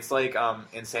ass time. It's like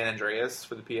in San Andreas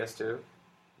for the PS2.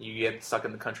 You get stuck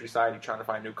in the countryside. You're trying to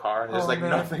find a new car, and there's Oh, man.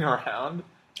 nothing around.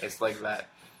 It's like that.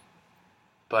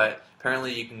 But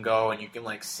apparently, you can go and you can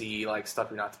see stuff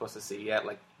you're not supposed to see yet,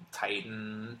 like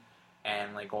Titan.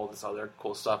 And all this other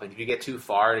cool stuff. And if you get too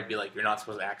far, it'd be like you're not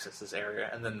supposed to access this area,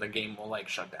 and then the game will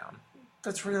shut down.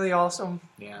 That's really awesome.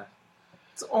 Yeah,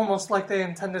 It's almost like they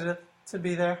intended it to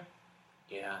be there.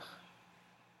 yeah.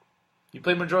 You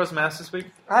played Majora's Mask this week?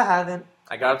 I haven't.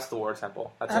 I got up to the War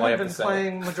Temple. That's I all I haven't have been to say.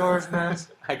 playing Majora's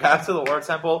Mask. I got up to the War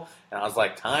Temple, and I was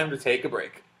like, time to take a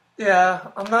break. Yeah,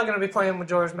 I'm not going to be playing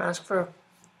Majora's Mask for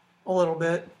a little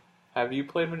bit. Have you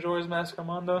played Majora's Mask,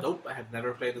 Armando? Nope, I have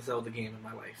never played a Zelda game in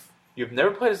my life. You've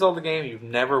never played a Zelda game. You've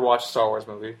never watched a Star Wars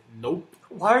movie. Nope.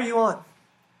 Why are you on?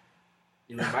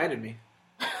 You invited me.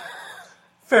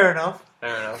 Fair enough.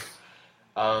 Fair enough.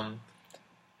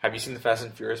 Have you seen the Fast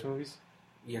and Furious movies?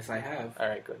 Yes, I have. All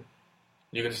right, good.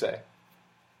 You can say.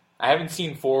 I haven't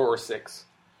seen 4 or 6.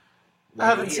 I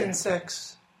haven't seen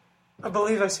 6. I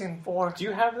believe I've seen 4. Do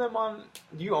you have them on?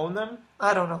 Do you own them?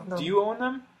 I don't know. No. Do you own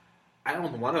them? I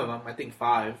own one of them. I think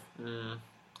 5.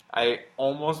 I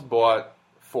almost bought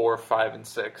 4, 5, and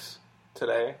 6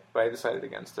 today, but I decided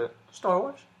against it. Star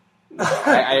Wars?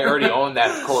 I already own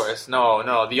that, of course.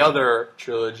 No, the other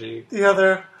trilogy, The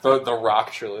other, the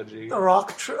Rock trilogy, The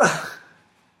Rock.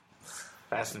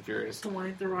 Fast and Furious.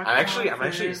 Dwayne The Rock I'm actually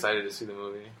Johnson. excited to see the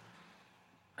movie.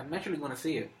 I'm actually going to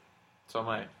see it. So am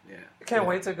I. Yeah. I can't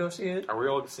wait to go see it. Are we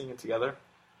all seeing it together?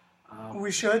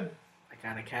 We should. I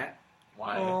got a cat.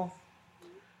 Why? Well,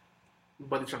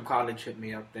 Buddies from college hit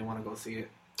me up. They want to go see it.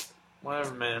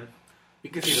 Whatever, man. You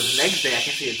can see it the next day. I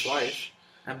can see it twice.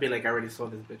 I'd be like, I already saw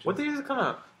this bitch. What day does it come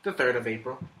out? The 3rd of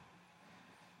April.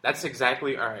 That's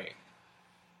exactly all right.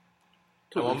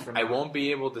 2 weeks from I now. won't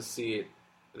be able to see it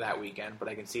that weekend, but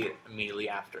I can see it immediately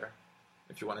after.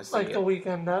 If you want to see like it. the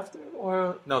weekend after,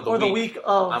 or No, the week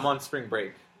of. I'm on spring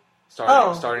break,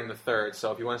 Oh. starting the 3rd.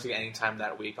 So if you want to see it any time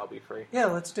that week, I'll be free. Yeah,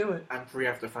 let's do it. I'm free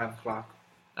after 5 o'clock.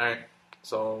 All right,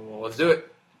 so let's do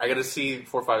it. I got to see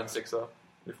 4, 5, and 6 though.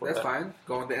 Before That's that. fine.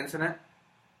 Go on the internet.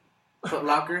 Foot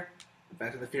Locker.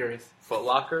 Back to the Furious. Foot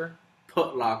Locker.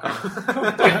 Foot Locker.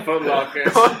 Foot Locker.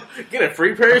 Get a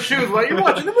free pair of shoes while you're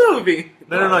watching the movie.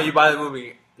 No. You buy the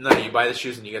movie. No, you buy the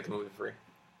shoes and you get the movie free.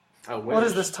 What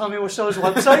is this, Tommy Wiseau's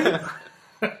website?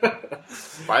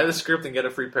 Buy the script and get a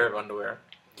free pair of underwear.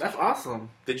 That's awesome.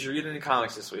 Did you read any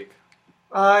comics this week?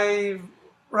 I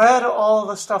read all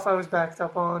the stuff I was backed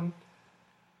up on.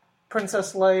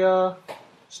 Princess Leia,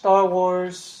 Star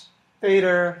Wars,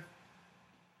 Vader.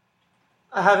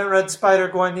 I haven't read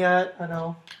Spider-Gwen yet, I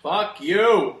know. Fuck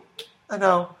you! I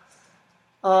know.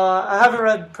 I haven't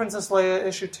read Princess Leia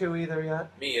issue 2 either yet.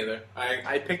 Me either.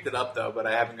 I picked it up though, but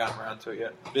I haven't gotten around to it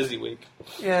yet. Busy week.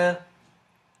 Yeah.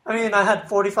 I mean, I had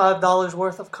 $45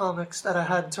 worth of comics that I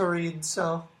had to read,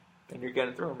 so... And you're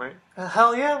getting through them, right?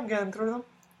 Hell yeah, I'm getting through them.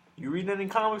 You read any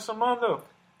comics, Armando?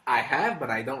 I have, but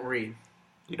I don't read.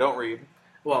 You don't read.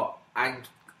 Well, I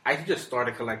just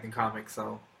started collecting comics,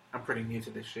 so I'm pretty new to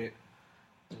this shit.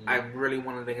 I really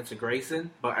wanted to get into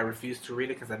Grayson, but I refused to read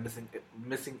it because I'm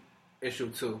missing issue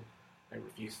 2. I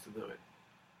refused to do it.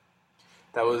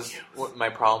 That was what my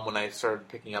problem when I started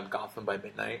picking up Gotham by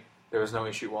Midnight. There was no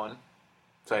issue 1.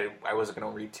 So I wasn't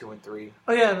going to read 2 and 3.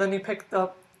 Oh yeah, and then you picked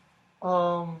up...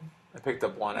 I picked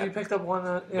up 1 you at picked up one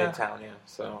that... Yeah. Midtown, yeah.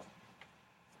 So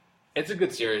it's a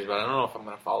good series, but I don't know if I'm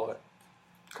going to follow it.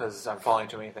 Because I'm following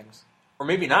too many things. Or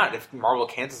maybe not, if Marvel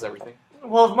cancels everything.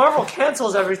 Well, if Marvel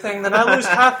cancels everything, then I lose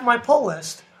half my pull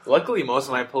list. Luckily, most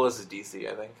of my pull list is DC,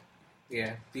 I think.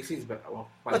 Yeah, DC's better. Well,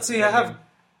 Let's see, I have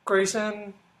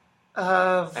Grayson, I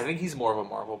have I think he's more of a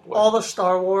Marvel boy. all the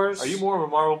Star Wars. Are you more of a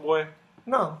Marvel boy?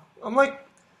 No, I'm like...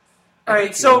 I Alright,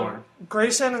 think so you are.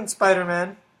 Grayson and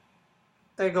Spider-Man,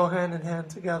 they go hand in hand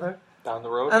together. Down the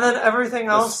road? And then everything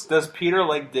else, Does Peter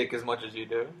like Dick as much as you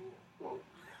do?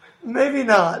 maybe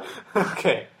not.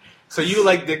 Okay. So you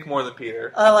like Dick more than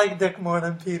Peter. I like Dick more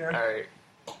than Peter. Alright.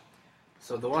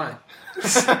 So do I.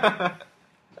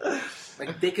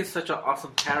 Like, Dick is such an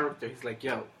awesome character. He's like,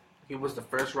 yo, he was the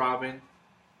first Robin,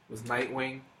 was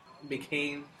Nightwing,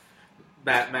 became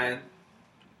Batman.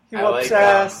 He whoops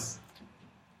ass.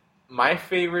 My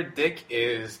favorite Dick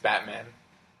is Batman.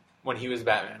 When he was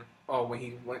Batman. Oh, when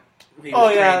he went.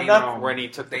 When he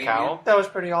took the cowl. That was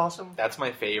pretty awesome. That's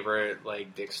my favorite,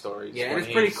 like, Dick stories. Yeah, and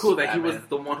it's pretty cool that Batman. He was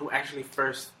the one who actually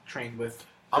first trained with.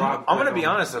 I'm going to be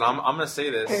honest, and I'm going to say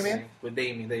this. Damien? With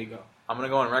Damien, there you go. I'm going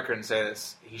to go on record and say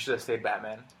this. He should have stayed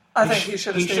Batman. I think he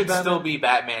should have stayed Batman. He should still be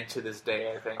Batman to this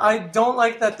day, I think. I don't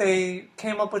like that they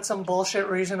came up with some bullshit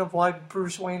reason of why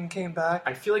Bruce Wayne came back.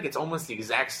 I feel like it's almost the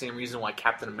exact same reason why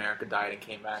Captain America died and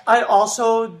came back. I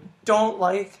also don't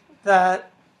like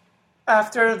that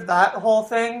after that whole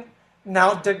thing,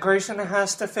 now Dick Grayson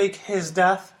has to fake his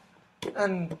death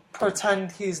and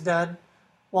pretend he's dead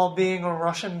while being a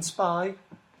Russian spy.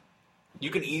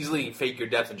 You can easily fake your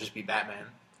death and just be Batman.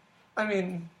 I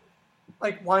mean,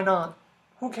 like, why not?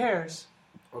 Who cares?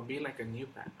 Or be like a new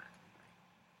Batman.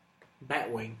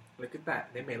 Batwing. Look at that.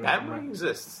 They made Batwing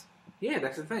exists. Yeah,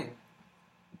 that's the thing.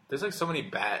 There's like so many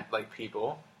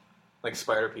people, like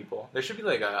spider people. There should be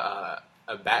like a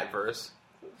Batverse.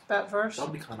 Batverse? That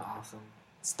would be kind of awesome.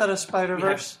 Instead of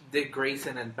Spider-Verse. Dick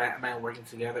Grayson and Batman working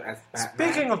together as Batman.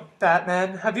 Speaking of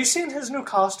Batman, have you seen his new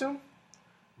costume?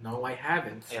 No, I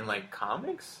haven't. In like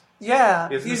comics? Yeah,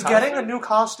 he's getting a new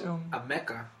costume. A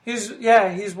mecha.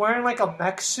 He's wearing like a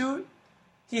mech suit.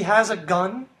 He has a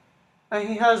gun, and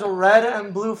he has red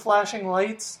and blue flashing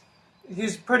lights.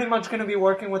 He's pretty much going to be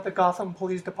working with the Gotham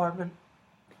Police Department.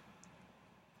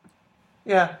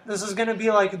 Yeah, this is going to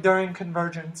be like during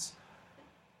Convergence.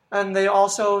 And they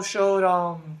also showed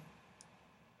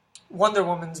Wonder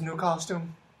Woman's new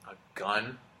costume. A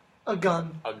gun? A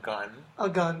gun. A gun? A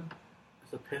gun.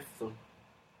 It's a pistol.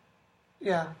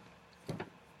 Yeah.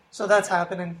 So that's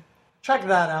happening. Check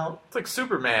that out. It's like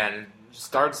Superman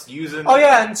starts using... Oh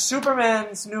yeah, and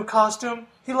Superman's new costume,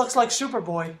 he looks like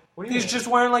Superboy. What do you mean? He's just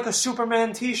wearing like a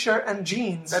Superman t-shirt and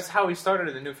jeans. That's how he started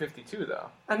in the New 52, though.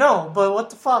 I know, but what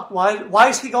the fuck? Why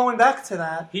is he going back to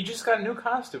that? He just got a new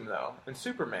costume, though, in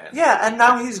Superman. Yeah, and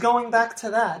now he's going back to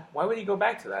that. Why would he go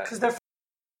back to that? Because they're...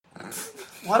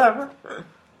 Whatever.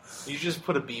 You just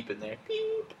put a beep in there.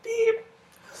 Beep, beep.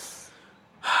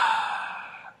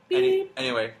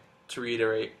 Anyway, to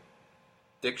reiterate,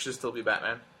 Dick should still be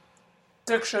Batman.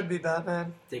 Dick should be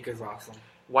Batman. Dick is awesome.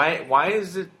 Why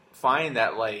is it fine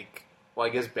that, like... Well, I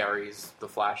guess Barry's the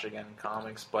Flash again in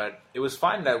comics, but it was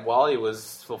fine that Wally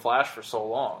was the Flash for so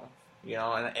long, you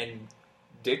know, and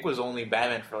Dick was only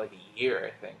Batman for like a year,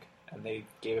 I think, and they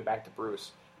gave it back to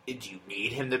Bruce. Did you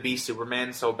need him to be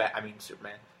Superman so bad? I mean,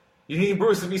 Superman. You need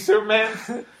Bruce to be Superman?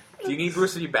 Do you need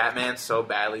Bruce to be Batman so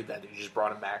badly that you just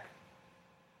brought him back?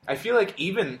 I feel like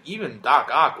even Doc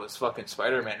Ock was fucking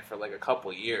Spider-Man for like a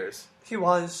couple years. He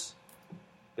was.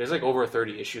 There's like over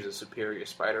 30 issues of Superior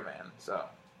Spider-Man, so...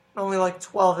 Only like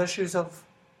 12 issues of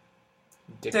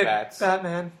Dick Bats.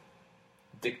 Batman.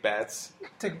 Dick Bats.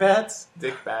 Dick Bats?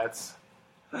 Dick Bats.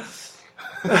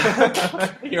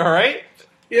 You alright?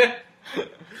 Yeah.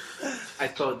 I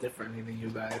spell it differently than you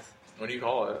guys. What do you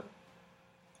call it?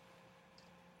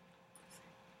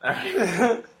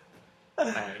 Alright.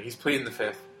 Alright, he's pleading the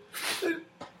fifth.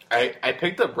 I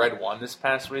picked up Red One this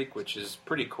past week, which is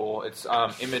pretty cool. It's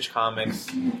Image Comics.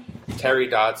 Terry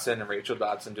Dodson and Rachel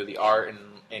Dodson do the art and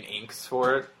inks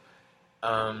for it.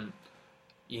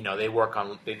 You know, they did work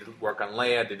on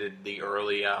Leia. They did the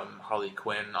early Harley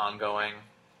Quinn ongoing,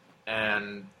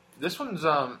 and this one's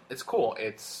it's cool.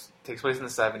 It takes place in the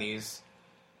 70s.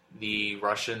 The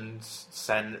Russians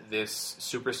send this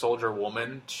super soldier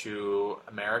woman to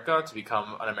America to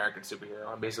become an American superhero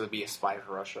and basically be a spy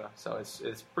for Russia. So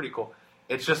it's pretty cool.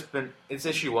 It's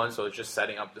issue 1, so it's just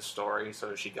setting up the story.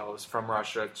 So she goes from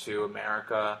Russia to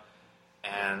America,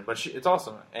 but it's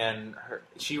awesome. And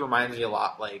she reminds me a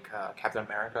lot like Captain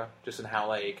America, just in how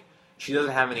like she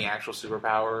doesn't have any actual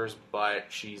superpowers, but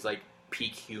she's like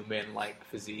peak human like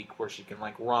physique where she can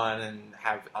like run and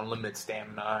have unlimited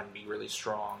stamina and be really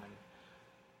strong. And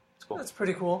it's cool. That's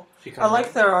pretty cool. I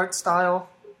like their art style.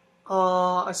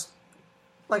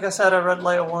 Like I said, I read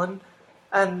Leia 1,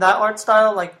 and that art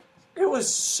style, like, it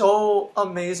was so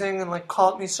amazing and like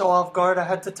caught me so off guard. I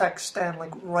had to text Stan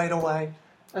like right away.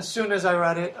 As soon as I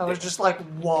read it, I was just like,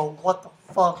 "Whoa, what the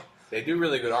fuck?" They do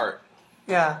really good art.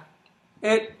 Yeah,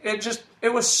 it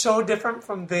was so different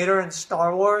from Vader and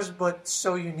Star Wars, but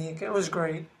so unique. It was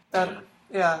great.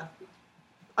 Yeah,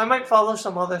 I might follow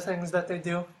some other things that they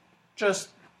do, just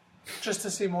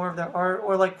to see more of their art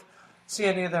or like see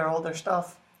any of their older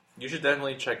stuff. You should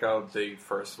definitely check out the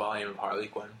first volume of Harley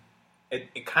Quinn.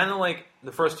 it kind of like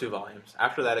the first 2 volumes.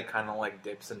 After that, it kind of like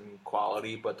dips in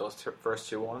quality, but those first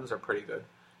 2 ones are pretty good,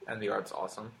 and the art's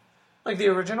awesome. Like the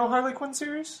original Harley Quinn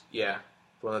series? Yeah,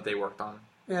 the one that they worked on.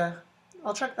 Yeah,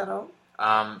 I'll check that out.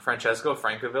 Francesco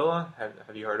Francavilla,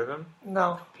 have you heard of him?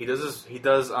 No. He does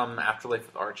Afterlife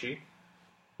with Archie,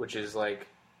 which is like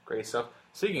great stuff.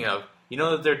 Speaking of, you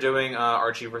know that they're doing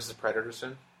Archie versus Predator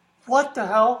soon? What the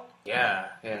hell? Yeah.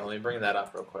 Let me bring that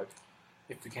up real quick.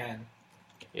 If you can.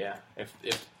 Yeah, if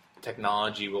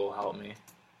technology will help me.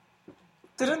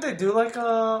 Didn't they do like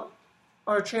a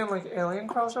Archie and like Alien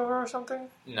crossover or something?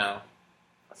 No.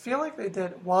 I feel like they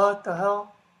did. What the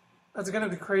hell? That's gonna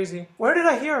be crazy. Where did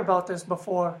I hear about this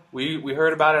before? We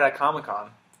heard about it at Comic-Con.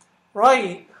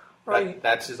 Right.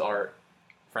 That's his art.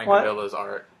 Francavilla's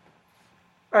art.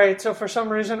 Alright, so for some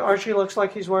reason Archie looks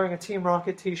like he's wearing a Team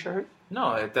Rocket t-shirt.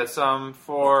 No, that's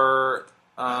for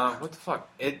what the fuck?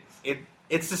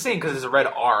 It's the same because it's a red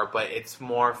R, but it's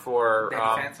more for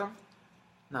Danny Phantom?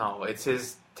 No, it's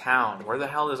his town. Where the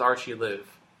hell does Archie live?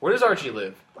 Where does Archie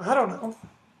live? I don't know.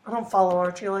 I don't follow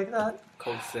Archie like that.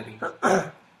 Coast City.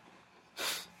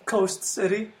 Coast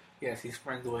City. Yes, he's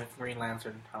friends with Green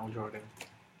Lantern and Hal Jordan.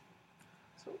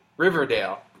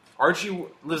 Riverdale. Archie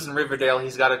lives in Riverdale.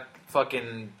 He's got a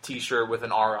fucking t-shirt with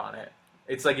an R on it.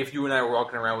 It's like if you and I were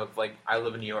walking around with like I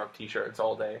live in New York t-shirts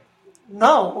all day.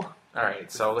 No.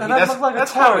 Alright, so And I look like a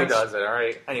that's how he tourist. does it,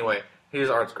 alright? Anyway, his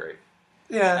art's great.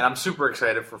 And Yeah. I'm super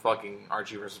excited for fucking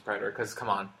Archie vs. Predator, because come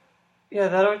on. Yeah,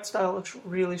 that art style looks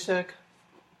really sick.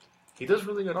 He does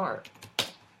really good art.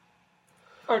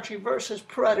 Archie versus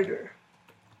Predator.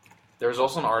 There's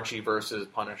also an Archie versus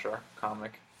Punisher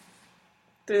comic.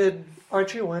 Did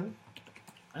Archie win?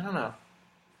 I don't know.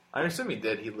 I assume he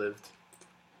did. He lived.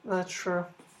 That's true.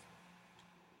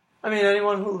 I mean,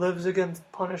 anyone who lives against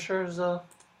Punisher is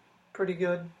pretty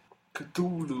good.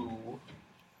 Cthulhu.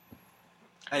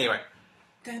 Anyway.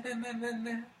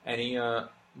 Any, do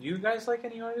you guys like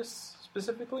any artists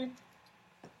specifically?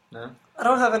 No? I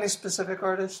don't have any specific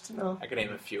artists, no. I can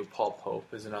name a few. Paul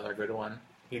Pope is another good one.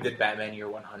 He did Batman Year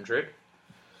 100.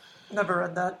 Never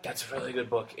read that. That's a really good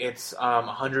book. It's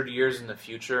 100 years in the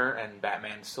future, and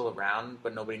Batman's still around,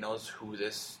 but nobody knows who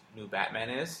this new Batman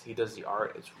is. He does the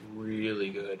art. It's really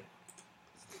good.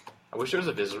 I wish there was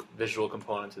a visual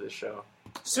component to this show.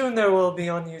 Soon there will be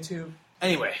on YouTube.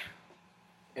 Anyway.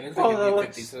 It looks Oh, like that a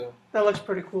looks- 52. That looks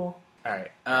pretty cool.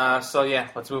 Alright, so yeah,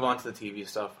 let's move on to the TV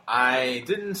stuff. I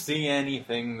didn't see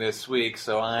anything this week,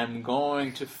 so I'm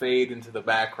going to fade into the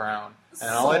background. And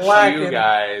I'll let you Slacking.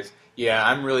 guys... Yeah,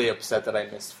 I'm really upset that I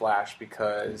missed Flash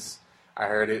because I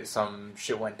heard some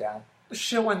shit went down.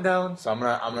 Shit went down. So I'm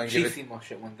gonna give it. GC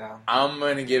shit went down. I'm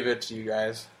gonna give it to you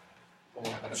guys.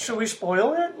 Should we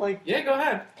spoil it? Like, Yeah, go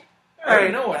ahead. I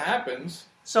already know what happens.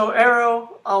 so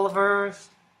Arrow, Oliver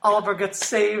gets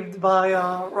saved by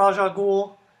Raja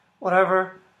Ghul,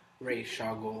 whatever. Ray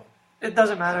Shagul. It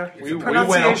doesn't matter. We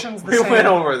Pronunciation's the we same. went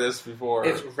over this before.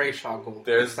 It's Ray Shagul.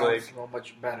 There's it sounds like- so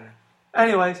much better.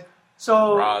 Anyways,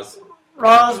 so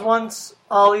Roz. wants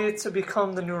Ollie to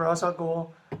become the new Ra's al Ghul,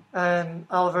 and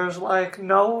Oliver's like,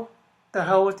 no, the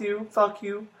hell with you, fuck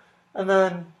you. And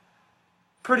then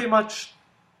pretty much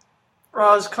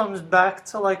Ra's comes back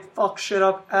to like fuck shit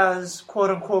up as quote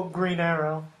unquote Green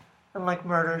Arrow and like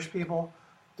murders people.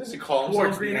 Does he call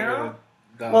Towards the end of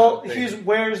the Well, thing. he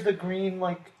wears the green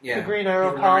the Green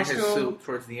Arrow he's wearing his costume. suit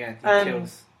towards the end. He And-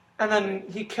 kills. And then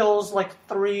he kills like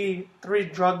three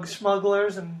drug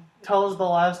smugglers and tells the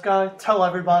last guy, tell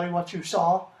everybody what you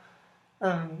saw.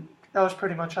 And that was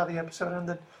pretty much how the episode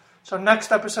ended. So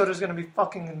next episode is going to be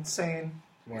fucking insane.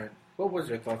 Word. What was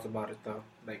your thoughts about it though?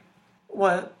 Like,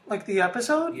 What? Like the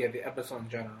episode? yeah, the episode in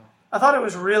general. I thought it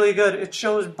was really good. It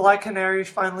shows Black Canary's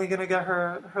finally going to get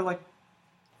her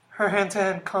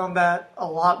hand-to-hand combat a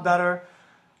lot better.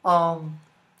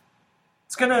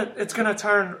 It's gonna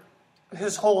turn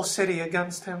his whole city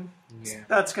against him. Yeah.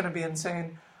 That's going to be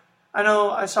insane. I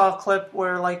know I saw a clip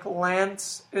where like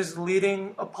Lance is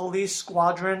leading a police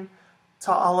squadron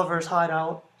to Oliver's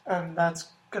hideout, and that's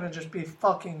going to just be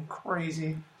fucking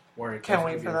crazy. Word. Can't That's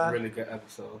wait gonna be for that. A really good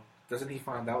episode. Doesn't he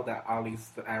find out that Ollie's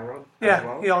the Arrow? Yeah, as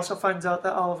well? he also finds out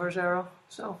that Oliver's Arrow.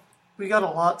 So we got a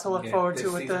lot to look forward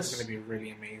to with This this. is going to be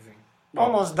really amazing.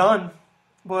 Almost done,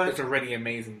 but It's already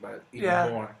amazing, but even Yeah.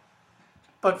 more.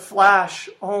 Flash,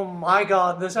 oh my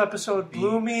god, this episode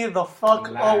blew me the fuck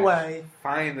Flash. away.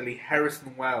 Finally,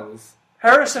 Harrison Wells.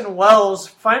 Harrison Wells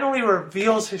finally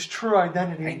reveals his true I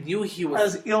identity knew he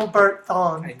was. as Ilbert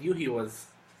Thawne. I knew he was.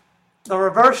 The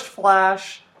reversed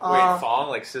Flash. Wait, Fong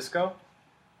like Cisco?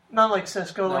 Not like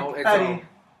Cisco, No, like it's Eddie.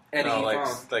 Eddie No,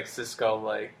 Fong. like Cisco,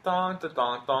 like dong, da,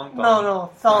 dong, dong, dong.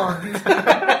 No,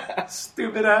 Thong.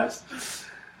 Stupid ass.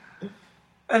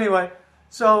 Anyway,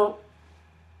 so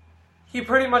he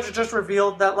pretty much just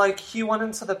revealed that like he went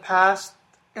into the past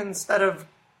instead of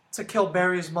to kill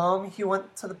Barry's mom. He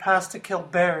went to the past to kill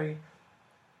Barry.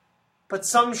 But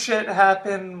some shit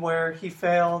happened where he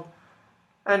failed,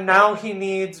 and now he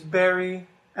needs Barry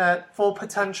at full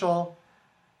potential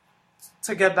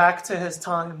to get back to his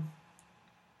time.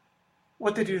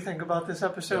 What did you think about this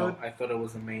episode? I thought it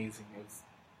was amazing. It was,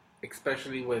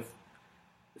 especially with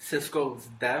Cisco's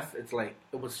death. It's like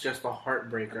it was just a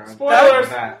heartbreaker. Spoilers!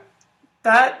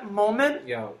 That moment,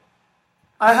 Yo,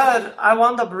 I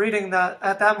wound up reading that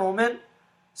at that moment,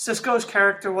 Cisco's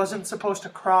character wasn't supposed to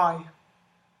cry.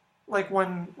 Like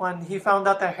when he found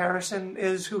out that Harrison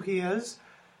is who he is,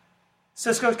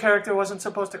 Cisco's character wasn't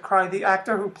supposed to cry. The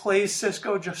actor who plays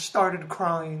Cisco just started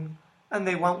crying, and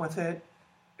they went with it.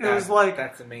 It was like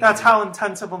that's amazing. that's how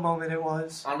intense of a moment it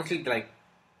was. Honestly, like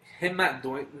him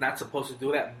not supposed to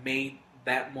do that made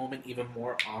that moment even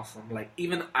more awesome. Like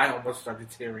even I almost started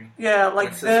tearing. Yeah, like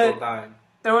when Cisco died.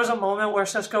 there was a moment where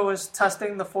Cisco was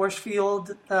testing the force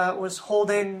field that was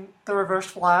holding the Reverse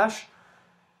Flash,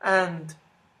 and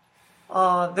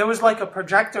there was like a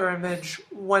projector image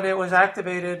when it was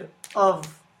activated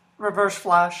of Reverse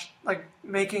Flash, like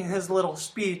making his little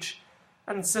speech,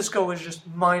 and Cisco was just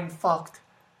mind fucked.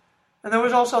 And there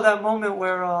was also that moment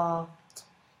where,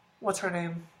 what's her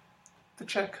name? The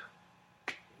chick.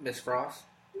 Miss Frost.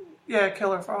 Yeah,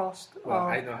 Killer Frost. Well,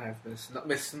 I know I have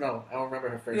Miss Snow. I don't remember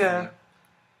her first Yeah. name.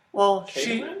 Well,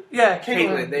 Caitlin?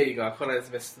 Caitlin. There you go. I thought it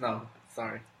was Miss Snow.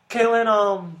 Sorry.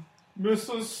 Caitlin,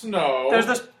 Mrs. Snow. there's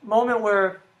this moment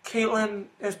where Caitlin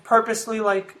is purposely,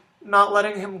 like, not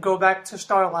letting him go back to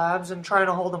Star Labs and trying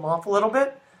to hold him off a little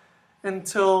bit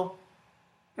until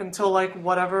like,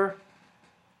 whatever...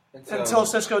 Until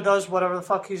Cisco does whatever the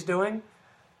fuck he's doing.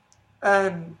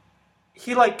 And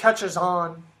he, like, catches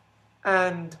on.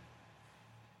 And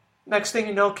next thing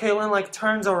you know, Caitlin, like,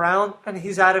 turns around and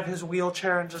he's out of his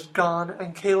wheelchair and just gone.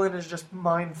 And Caitlin is just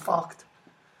mind-fucked.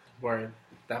 Word.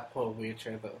 That poor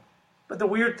wheelchair, though. But the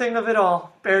weird thing of it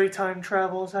all, Barry time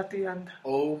travels at the end.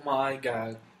 Oh my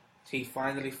god. He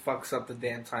finally fucks up the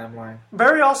damn timeline.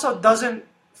 Barry also doesn't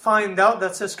find out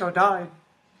that Cisco died.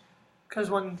 Because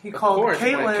when he called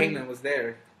Caitlin... When Caitlin was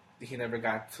there, he never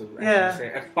got to actually Yeah.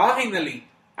 say. And finally,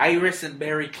 Iris and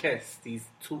Barry kissed. These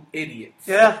two idiots.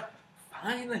 Yeah.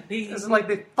 Finally. It's like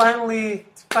they finally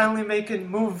making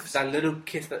moves. That little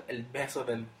kiss, el beso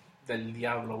del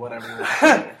diablo, whatever.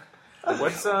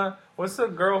 What's the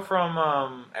girl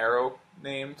from Arrow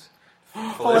named?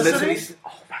 Felicity?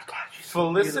 Oh my god. She's so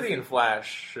Felicity beautiful. and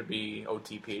Flash should be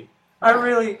OTP.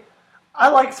 I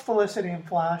liked Felicity and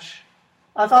Flash.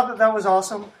 I thought that was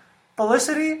awesome.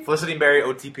 Felicity? Felicity and Barry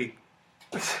OTP.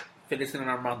 Felicity and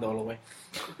Armando all the way.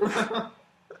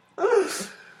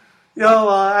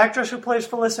 Yo, actress who plays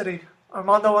Felicity.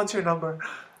 Armando wants your number.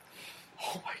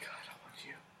 Oh my god,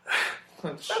 I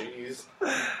want you. Jeez.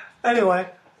 Anyway.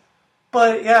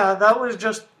 But yeah, that was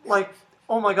just like,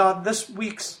 oh my god, this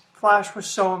week's Flash was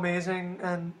so amazing.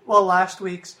 And, well, last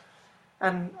week's.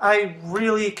 And I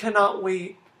really cannot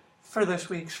wait for this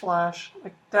week's Flash.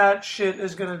 Like, that shit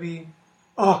is gonna be,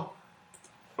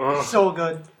 so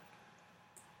good.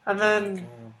 And then,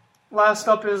 last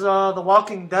up is The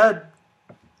Walking Dead.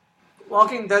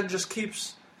 Walking Dead just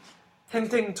keeps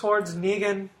hinting towards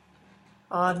Negan.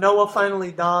 Noah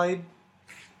finally died.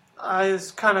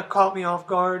 It's kind of caught me off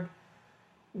guard.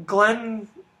 Glenn,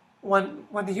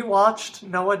 when he watched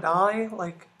Noah die,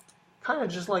 like, kind of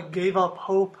just, like, gave up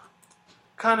hope.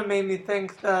 Kind of made me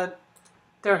think that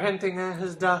they're hinting at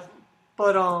his death.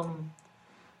 But,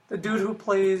 the dude who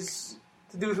plays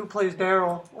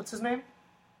Daryl, what's his name?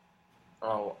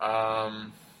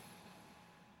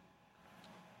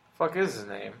 Fuck is his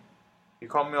name? You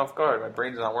caught me off guard. My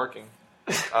brain's not working.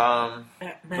 Norman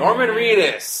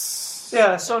Reedus.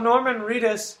 Yeah, so Norman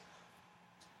Reedus,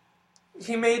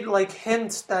 he made, like,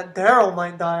 hints that Daryl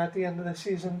might die at the end of the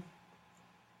season.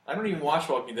 I don't even watch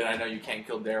Walking Dead. I know you can't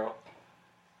kill Daryl.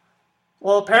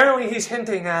 Well, apparently he's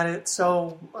hinting at it,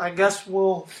 so I guess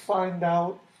we'll find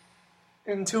out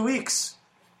in 2 weeks.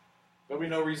 There'll be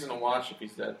no reason to watch if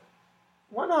he's dead.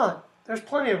 Why not? There's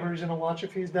plenty of reason to watch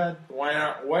if he's dead. Why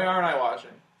aren't I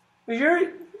watching?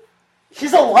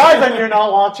 He's alive and you're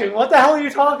not watching. What the hell are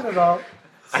you talking about?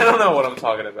 I don't know what I'm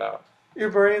talking about. Your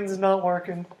brain's not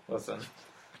working. Listen.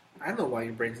 I know why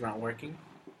your brain's not working.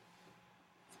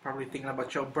 It's probably thinking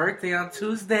about your birthday on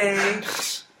Tuesday.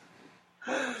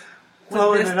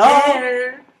 Blowing it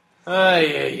up.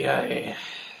 Ay.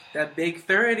 That big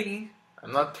 30.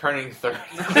 I'm not turning 30.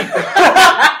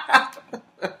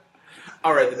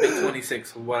 All right, the big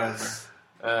 26. Whatever.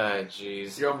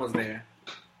 Jeez. You're almost there.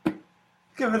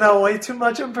 Giving out way too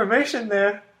much information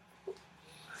there.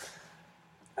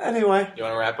 Anyway, You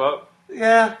want to wrap up?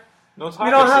 yeah. No topics We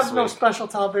don't this have no week. special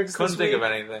topics Couldn't this think week.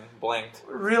 of anything. Blanked.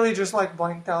 Really just like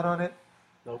blanked out on it.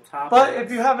 No topic. But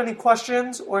if you have any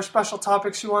questions or special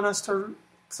topics you want us to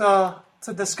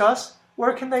discuss,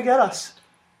 where can they get us?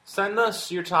 Send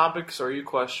us your topics or your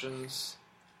questions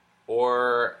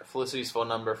or Felicity's phone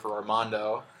number for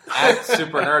Armando at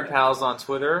Super Nerd Pals on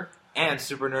Twitter and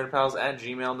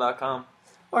supernerdpals@gmail.com.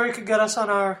 Or you could get us on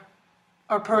our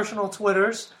personal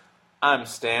Twitters. I'm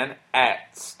Stan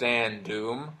at Stan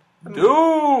Doom.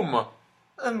 Doom!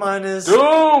 And mine is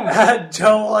Doom! at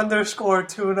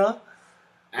Joe_Tuna.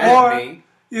 and or- me,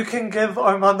 You can give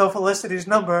Armando Felicity's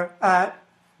number at,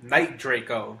 Night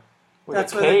Draco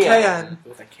that's a with a KN.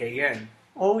 with a KN.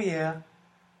 Oh yeah.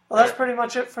 Well, that's pretty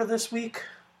much it for this week.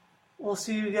 We'll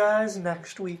see you guys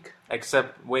next week.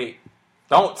 Except, wait.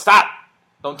 Don't stop!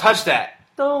 Don't touch that!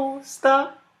 Don't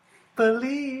stop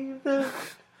believing.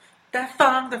 That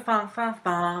thong, the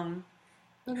thong.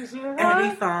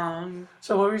 Any thong.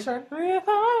 So what were you saying?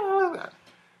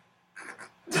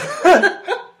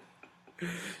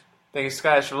 Thanks,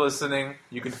 guys, for listening.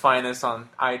 You can find us on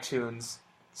iTunes,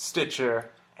 Stitcher,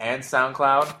 and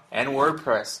SoundCloud, and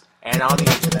WordPress, and on the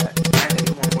internet.